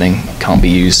the opening can't be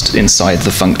used inside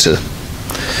the functor.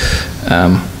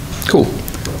 Cool.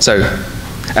 So,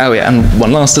 oh yeah, and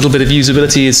one last little bit of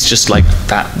usability is just like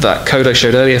that code I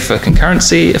showed earlier for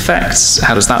concurrency effects.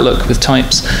 How does that look with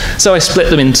types? So I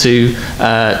split them into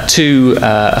two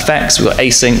effects. We've got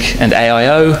async and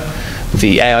AIO.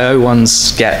 The AIO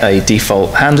ones get a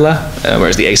default handler,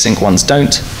 whereas the async ones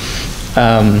don't.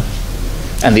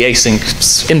 And the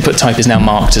async input type is now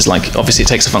marked as like, obviously it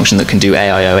takes a function that can do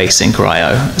AIO, async, or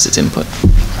IO as its input.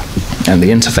 And the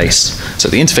interface, so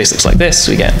the interface looks like this.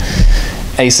 We get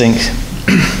async,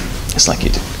 it's like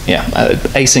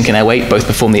async and await both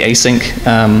perform the async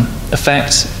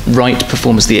effect, write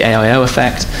performs the AIO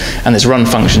effect, and this run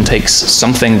function takes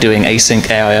something doing async,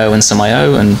 AIO, and some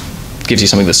IO, and gives you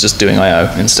something that's just doing IO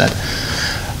instead.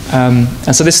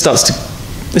 And so this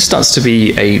starts to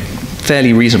be a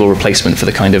fairly reasonable replacement for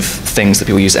the kind of things that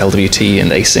people use LWT and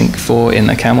async for in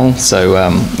OCaml. So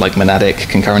like monadic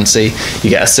concurrency, you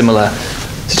get a similar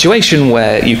situation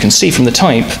where you can see from the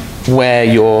type where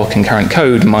your concurrent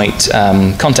code might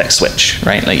context switch,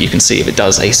 right? Like you can see if it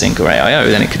does async or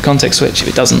AIO, then it could context switch. If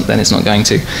it doesn't, then it's not going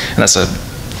to. And that's a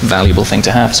valuable thing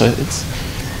to have. So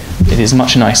it is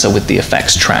much nicer with the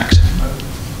effects tracked.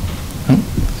 Oh,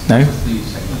 no?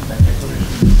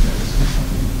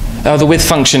 Oh, the with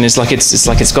function is like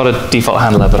it's got a default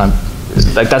handler,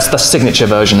 but that's the signature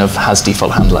version of has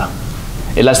default handler.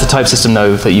 It lets the type system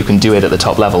know that you can do it at the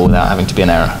top level without having to be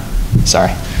an error.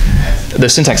 Sorry. The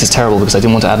syntax is terrible because I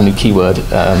didn't want to add a new keyword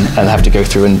and have to go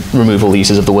through and remove all the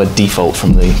uses of the word default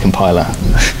from the compiler.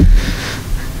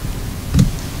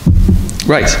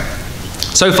 Right.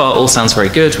 So far, all sounds very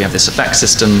good. We have this effect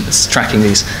system. It's tracking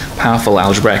these powerful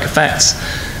algebraic effects.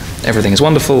 Everything is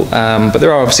wonderful, but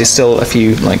there are obviously still a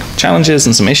few challenges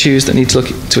and some issues that need to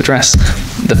address.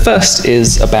 The first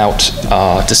is about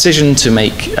our decision to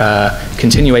make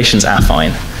continuations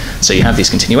affine. So you have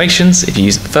these continuations. If you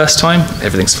use it the first time,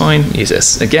 everything's fine. Use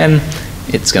this again,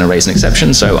 it's going to raise an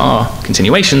exception. So our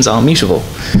continuations are mutable,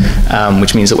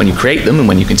 which means that when you create them and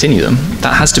when you continue them,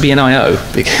 that has to be an IO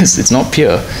because it's not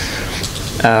pure.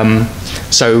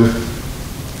 So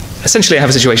essentially, I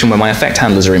have a situation where my effect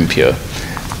handlers are impure.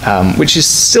 Which is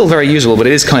still very usable, but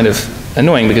it is kind of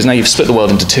annoying because now you've split the world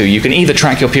into two. You can either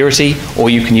track your purity, or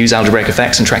you can use algebraic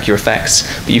effects and track your effects,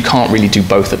 but you can't really do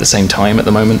both at the same time at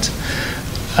the moment.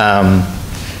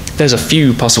 There's a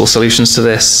few possible solutions to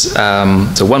this.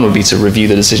 So one would be to review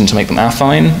the decision to make them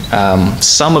affine.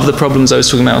 Some of the problems I was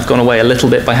talking about have gone away a little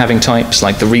bit by having types,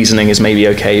 like the reasoning is maybe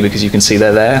okay because you can see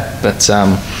they're there, but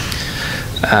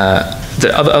the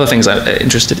other things I'm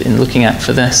interested in looking at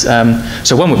for this,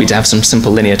 so one would be to have some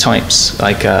simple linear types,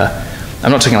 like, I'm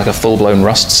not talking like a full-blown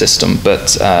Rust system,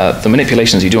 but the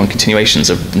manipulations you do on continuations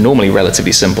are normally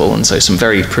relatively simple, and so some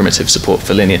very primitive support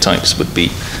for linear types would be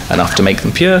enough to make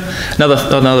them pure.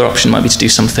 Another option might be to do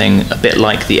something a bit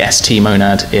like the ST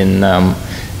monad in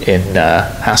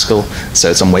Haskell,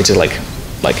 so some way to like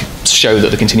show that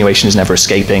the continuation is never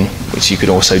escaping, which you could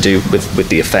also do with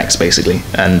the effects, basically,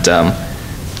 and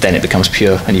then it becomes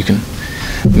pure, and you can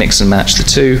mix and match the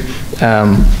two.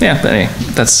 Yeah, but anyway,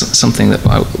 that's something that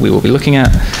we will be looking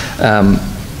at.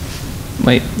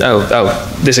 wait,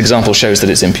 this example shows that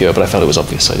it's impure, but I felt it was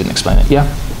obvious, so I didn't explain it. Yeah?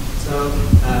 So,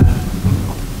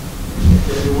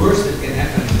 the worst that can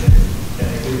happen is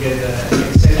that you get an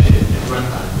exception at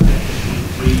runtime.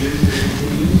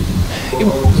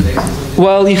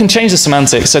 Well, you can change the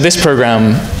semantics. So this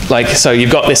program, so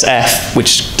you've got this f,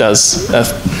 which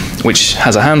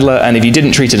has a handler, and if you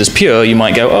didn't treat it as pure, you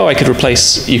might go, oh, you could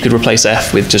replace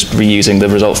f with just reusing the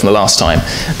result from the last time.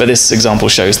 But this example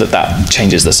shows that that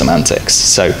changes the semantics.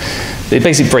 So it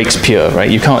basically breaks pure,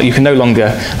 right? You can no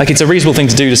longer, it's a reasonable thing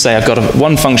to do to say, I've got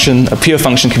one function, a pure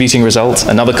function computing result,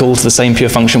 another call to the same pure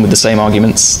function with the same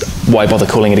arguments. Why bother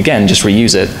calling it again? Just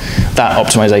reuse it. That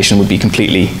optimization would be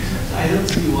completely. I don't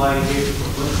see why here.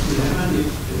 What's going to happen if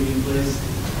we replace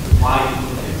y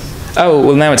equals x? Oh,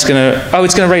 well now it's going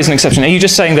to raise an exception. Are you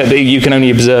just saying that you can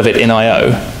only observe it in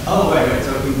I/O? Oh, right.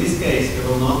 So in this case, there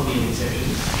will not be an exception.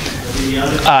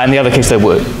 But In the other case, there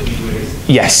would.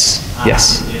 Yes,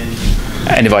 yes.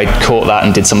 And if I caught that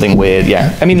and did something weird,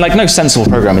 yeah. I mean, no sensible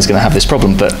program is going to have this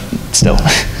problem, but still.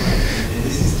 And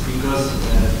this is because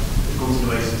the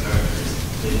considerations are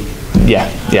just Yeah,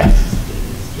 yeah.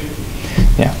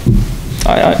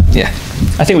 Yeah.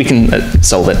 I think we can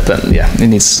solve it, but yeah, it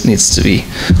needs to be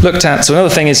looked at. So another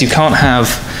thing is you can't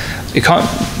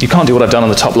do what I've done on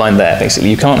the top line there. Basically,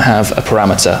 you can't have a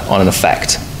parameter on an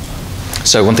effect.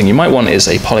 So one thing you might want is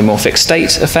a polymorphic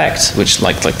state effect, which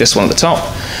like this one at the top,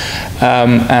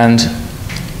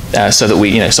 so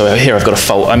that so here I've got a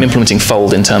fold. I'm implementing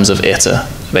fold in terms of iter,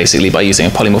 basically by using a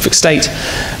polymorphic state,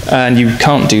 and you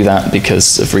can't do that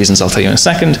because of reasons I'll tell you in a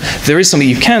second. There is something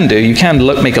you can do. You can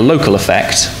make a local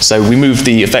effect, so we move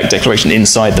the effect declaration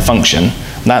inside the function.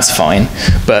 That's fine,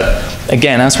 but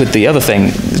again, as with the other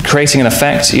thing, creating an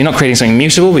effect, you're not creating something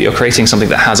mutable, but you're creating something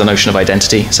that has a notion of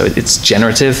identity, so it's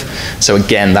generative. So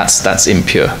again, that's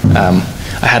impure.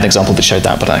 I had an example that showed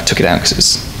that, but I took it out because it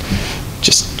was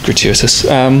just gratuitous.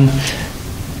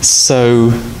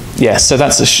 So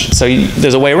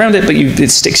there's a way around it, but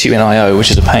it sticks you in I/O, which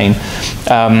is a pain.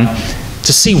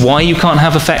 To see why you can't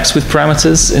have effects with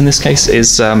parameters in this case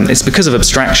is it's because of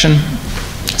abstraction.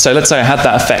 So let's say I had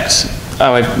that effect.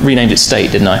 Oh, I renamed it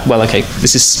state, didn't I? Well, okay,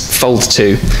 this is fold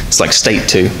 2. It's like state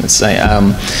 2, let's say,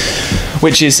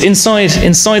 which is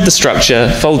inside the structure.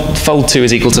 Fold 2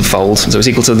 is equal to fold, so it's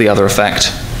equal to the other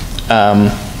effect.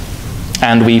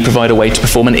 And we provide a way to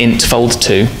perform an int fold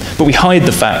 2, but we hide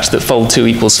the fact that fold 2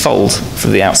 equals fold for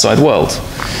the outside world.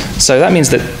 So that means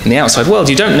that in the outside world,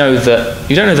 you don't know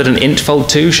that an int fold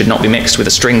 2 should not be mixed with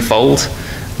a string fold.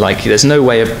 There's no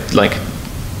way of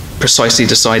precisely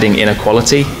deciding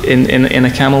inequality in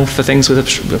OCaml for things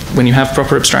when you have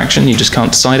proper abstraction. You just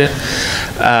can't decide it.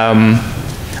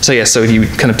 So if you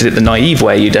kind of did it the naive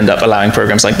way, you'd end up allowing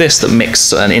programs like this that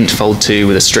mix an int fold 2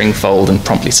 with a string fold and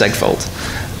promptly segfold.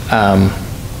 And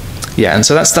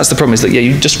so that's the problem, is that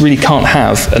you just really can't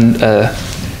have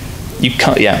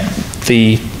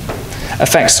the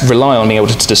effects rely on being able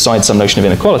to decide some notion of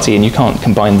inequality, and you can't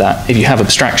combine that. If you have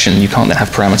abstraction, you can't then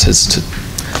have parameters to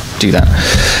do that.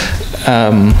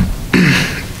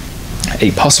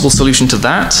 A possible solution to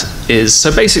that is,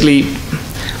 so basically,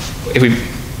 if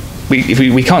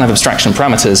we can't have abstraction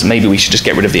parameters, maybe we should just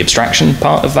get rid of the abstraction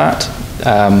part of that.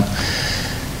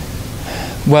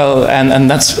 Well, and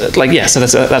that's so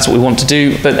that's what we want to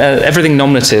do. But everything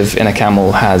nominative in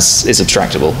OCaml is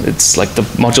abstractable. It's like the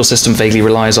module system vaguely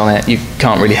relies on it. You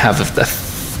can't really have a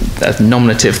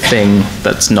nominative thing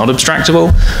that's not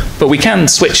abstractable. But we can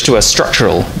switch to a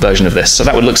structural version of this. So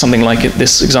that would look something like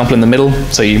this example in the middle.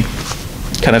 So you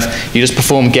just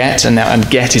perform get, and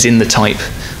get is in the type.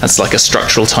 That's like a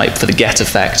structural type for the get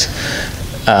effect.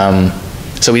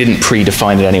 So we didn't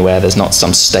predefine it anywhere. There's not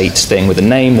some state thing with a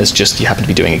name. There's just you happen to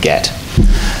be doing a get.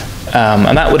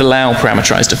 And that would allow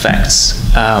parameterized effects,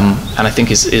 and I think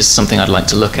is something I'd like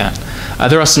to look at.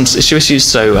 There are some issues.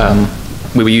 So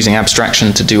we were using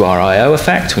abstraction to do our I/O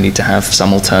effect. We need to have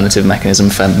some alternative mechanism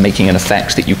for making an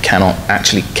effect that you cannot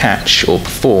actually catch or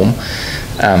perform,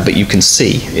 but you can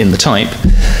see in the type.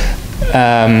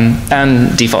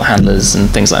 And default handlers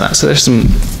and things like that. So there's some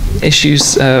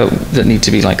issues that need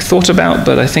to be thought about,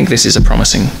 but I think this is a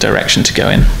promising direction to go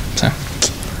in. So,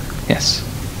 yes.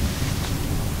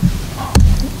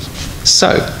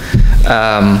 So,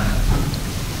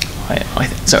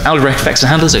 so algebraic effects and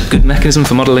handlers are a good mechanism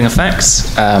for modeling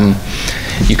effects.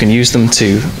 You can use them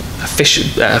to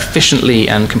efficiently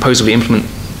and composably implement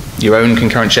your own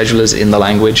concurrent schedulers in the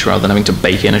language rather than having to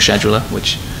bake in a scheduler,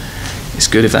 which is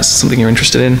good if that's something you're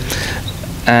interested in.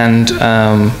 And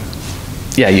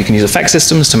yeah, you can use effect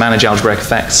systems to manage algebraic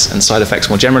effects and side effects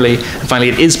more generally. And finally,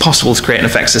 it is possible to create an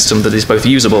effect system that is both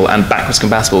usable and backwards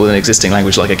compatible with an existing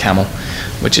language like OCaml,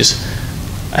 which is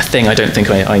a thing I don't think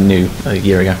I knew a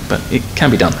year ago, but it can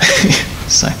be done.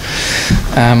 So,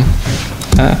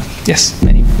 yes,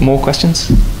 any more questions?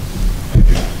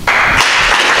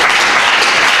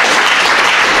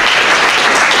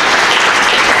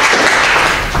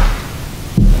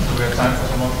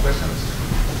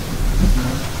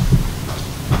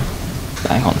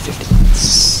 Hang on, 50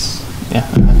 minutes. Yeah.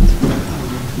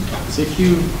 So if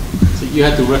you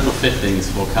had to retrofit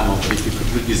things for OCaml, but if you could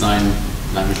redesign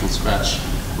language from scratch,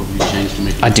 what would you change to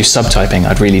make it? I'd do subtyping.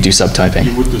 I'd really do subtyping.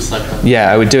 You would do subtyping? Yeah,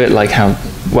 I would do it like how,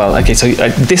 well, okay, so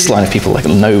this line of people like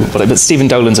know, but Stephen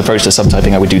Dolan's approach to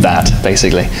subtyping, I would do that,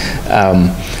 basically.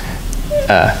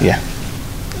 Yeah.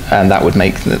 And that would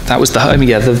make, that was the, I mean,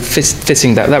 yeah, the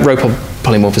fitting, that row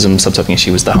polymorphism subtyping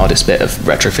issue was the hardest bit of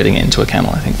retrofitting it into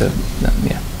OCaml, I think.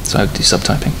 Yeah, so I would do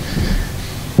subtyping.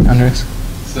 Andreas?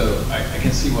 So I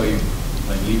can see why you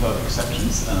leave out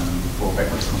exceptions for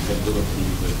backwards compatibility,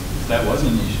 but if that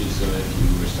wasn't an issue, so if you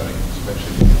were starting from scratch,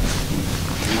 would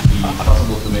it be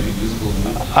possible to make it usable?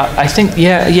 I think,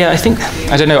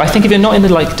 I don't know, I think if you're not in the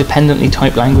like dependently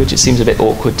typed language, it seems a bit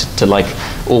awkward to like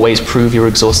always prove your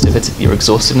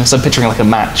exhaustiveness. I'm picturing like a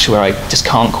match where I just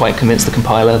can't quite convince the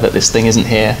compiler that this thing isn't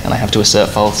here and I have to assert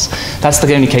false. That's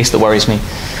the only case that worries me.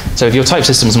 So if your type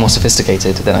system is more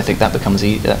sophisticated, then I think that becomes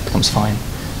fine.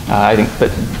 I think,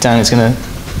 but Dan is going to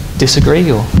disagree,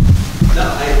 or? No,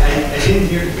 I didn't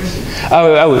hear the question.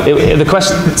 The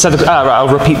question, so I'll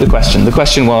repeat the question. The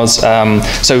question was,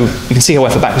 so you can see how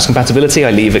for backwards compatibility,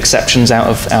 I leave exceptions out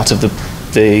of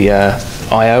the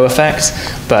I/O effect,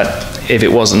 but if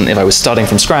I was starting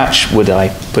from scratch, would I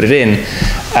put it in?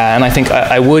 And I think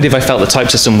I would if I felt the type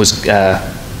system was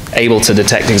able to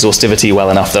detect exhaustivity well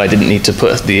enough that I didn't need to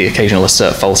put the occasional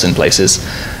assert false in places.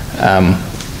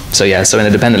 So yeah, so in a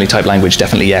dependently typed language,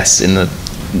 definitely yes. In the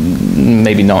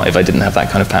maybe not if I didn't have that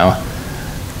kind of power.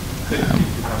 You could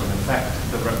have an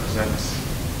effect that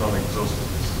represents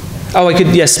non-exhaustiveness. Oh, I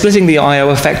could, yeah, splitting the I/O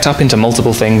effect up into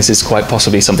multiple things is quite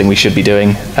possibly something we should be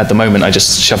doing. At the moment, I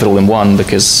just shove it all in one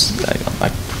because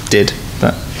I did,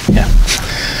 but yeah.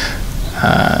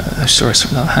 Sorry,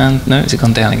 another hand. No, has it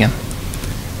gone down again?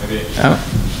 Maybe. Oh.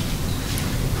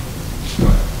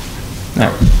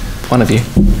 No, one of you.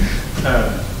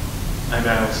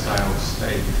 ML style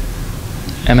state.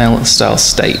 ML style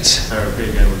state. So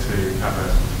being able to have a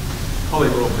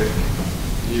polymorphic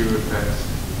view effect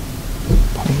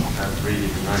and reading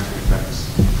and writing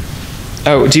effects.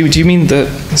 Oh, do you mean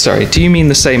do you mean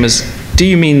the same as, do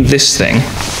you mean this thing?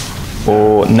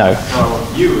 Or no? No, I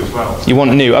want you as well. You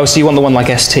want new? Oh, so you want the one like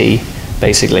ST,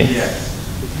 basically? Yes.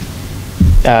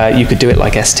 You could do it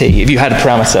like ST. If you had a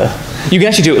parameter. You can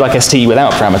actually do it like ST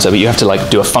without parameter, but you have to like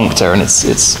do a functor, and it's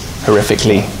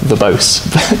horrifically verbose.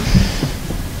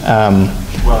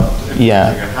 Well,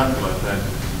 yeah. A handler then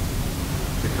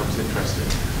becomes interesting.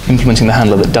 Implementing the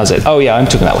handler that does it. Oh yeah, I'm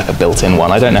talking about like a built-in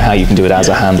one. I don't know how you can do it as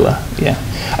a handler. Yeah.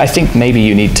 I think maybe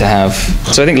you need to have,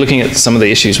 so I think looking at some of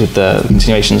the issues with the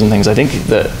continuations and things, I think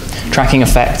that tracking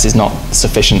effects is not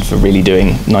sufficient for really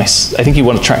doing nice, I think you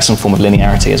want to track some form of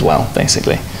linearity as well,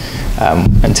 basically.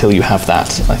 Until you have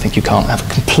that, I think you can't have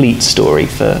a complete story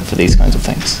for these kinds of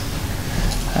things.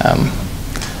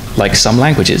 Like some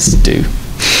languages do.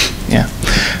 Yeah.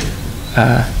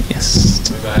 Yes.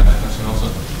 Maybe I have a question also.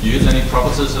 Do you use any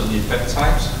properties of the effect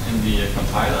types in the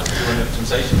compiler to do any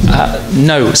optimizations?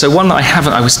 No. So one that I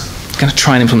haven't, I was going to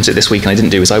try and implement it this week and I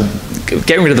didn't do, is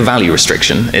getting rid of the value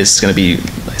restriction is going to be,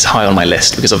 it's high on my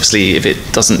list, because obviously if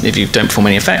you don't perform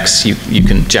any effects, you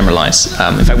can generalize.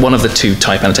 In fact, one of the two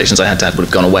type annotations I had to add would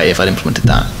have gone away if I'd implemented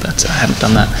that, but I haven't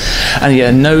done that. And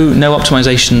yeah, no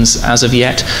optimizations as of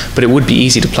yet, but it would be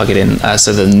easy to plug it in.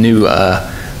 So the new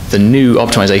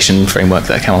optimization framework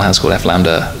that OCaml has called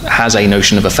F-Lambda has a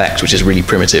notion of effect, which is really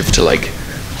primitive to like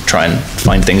try and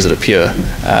find things that are pure.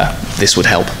 This would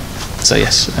help. So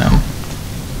yes.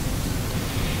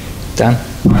 Dan?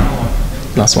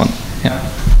 Last one. Yeah.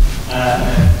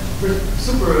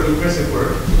 Super impressive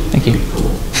work. Thank you. Really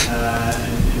cool.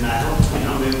 And I hope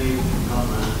maybe become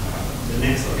the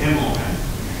next OCaml.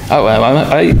 Oh,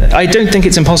 I don't think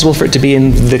it's impossible for it to be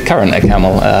in the current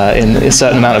OCaml in a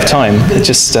certain amount of time. It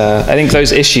just, I think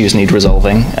those issues need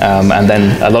resolving, and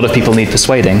then a lot of people need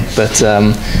persuading, but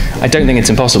I don't think it's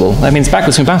impossible. I mean, it's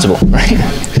backwards compatible, right?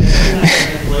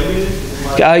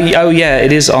 Oh yeah,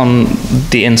 it is on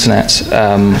the internet.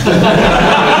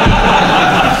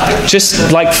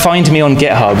 Just like find me on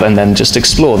GitHub and then just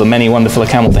explore the many wonderful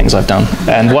OCaml things I've done,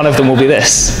 and one of them will be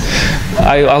this.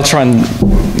 I'll try and,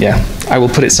 yeah, I will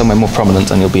put it somewhere more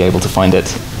prominent and you'll be able to find it.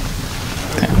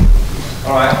 Yeah.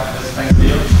 All right.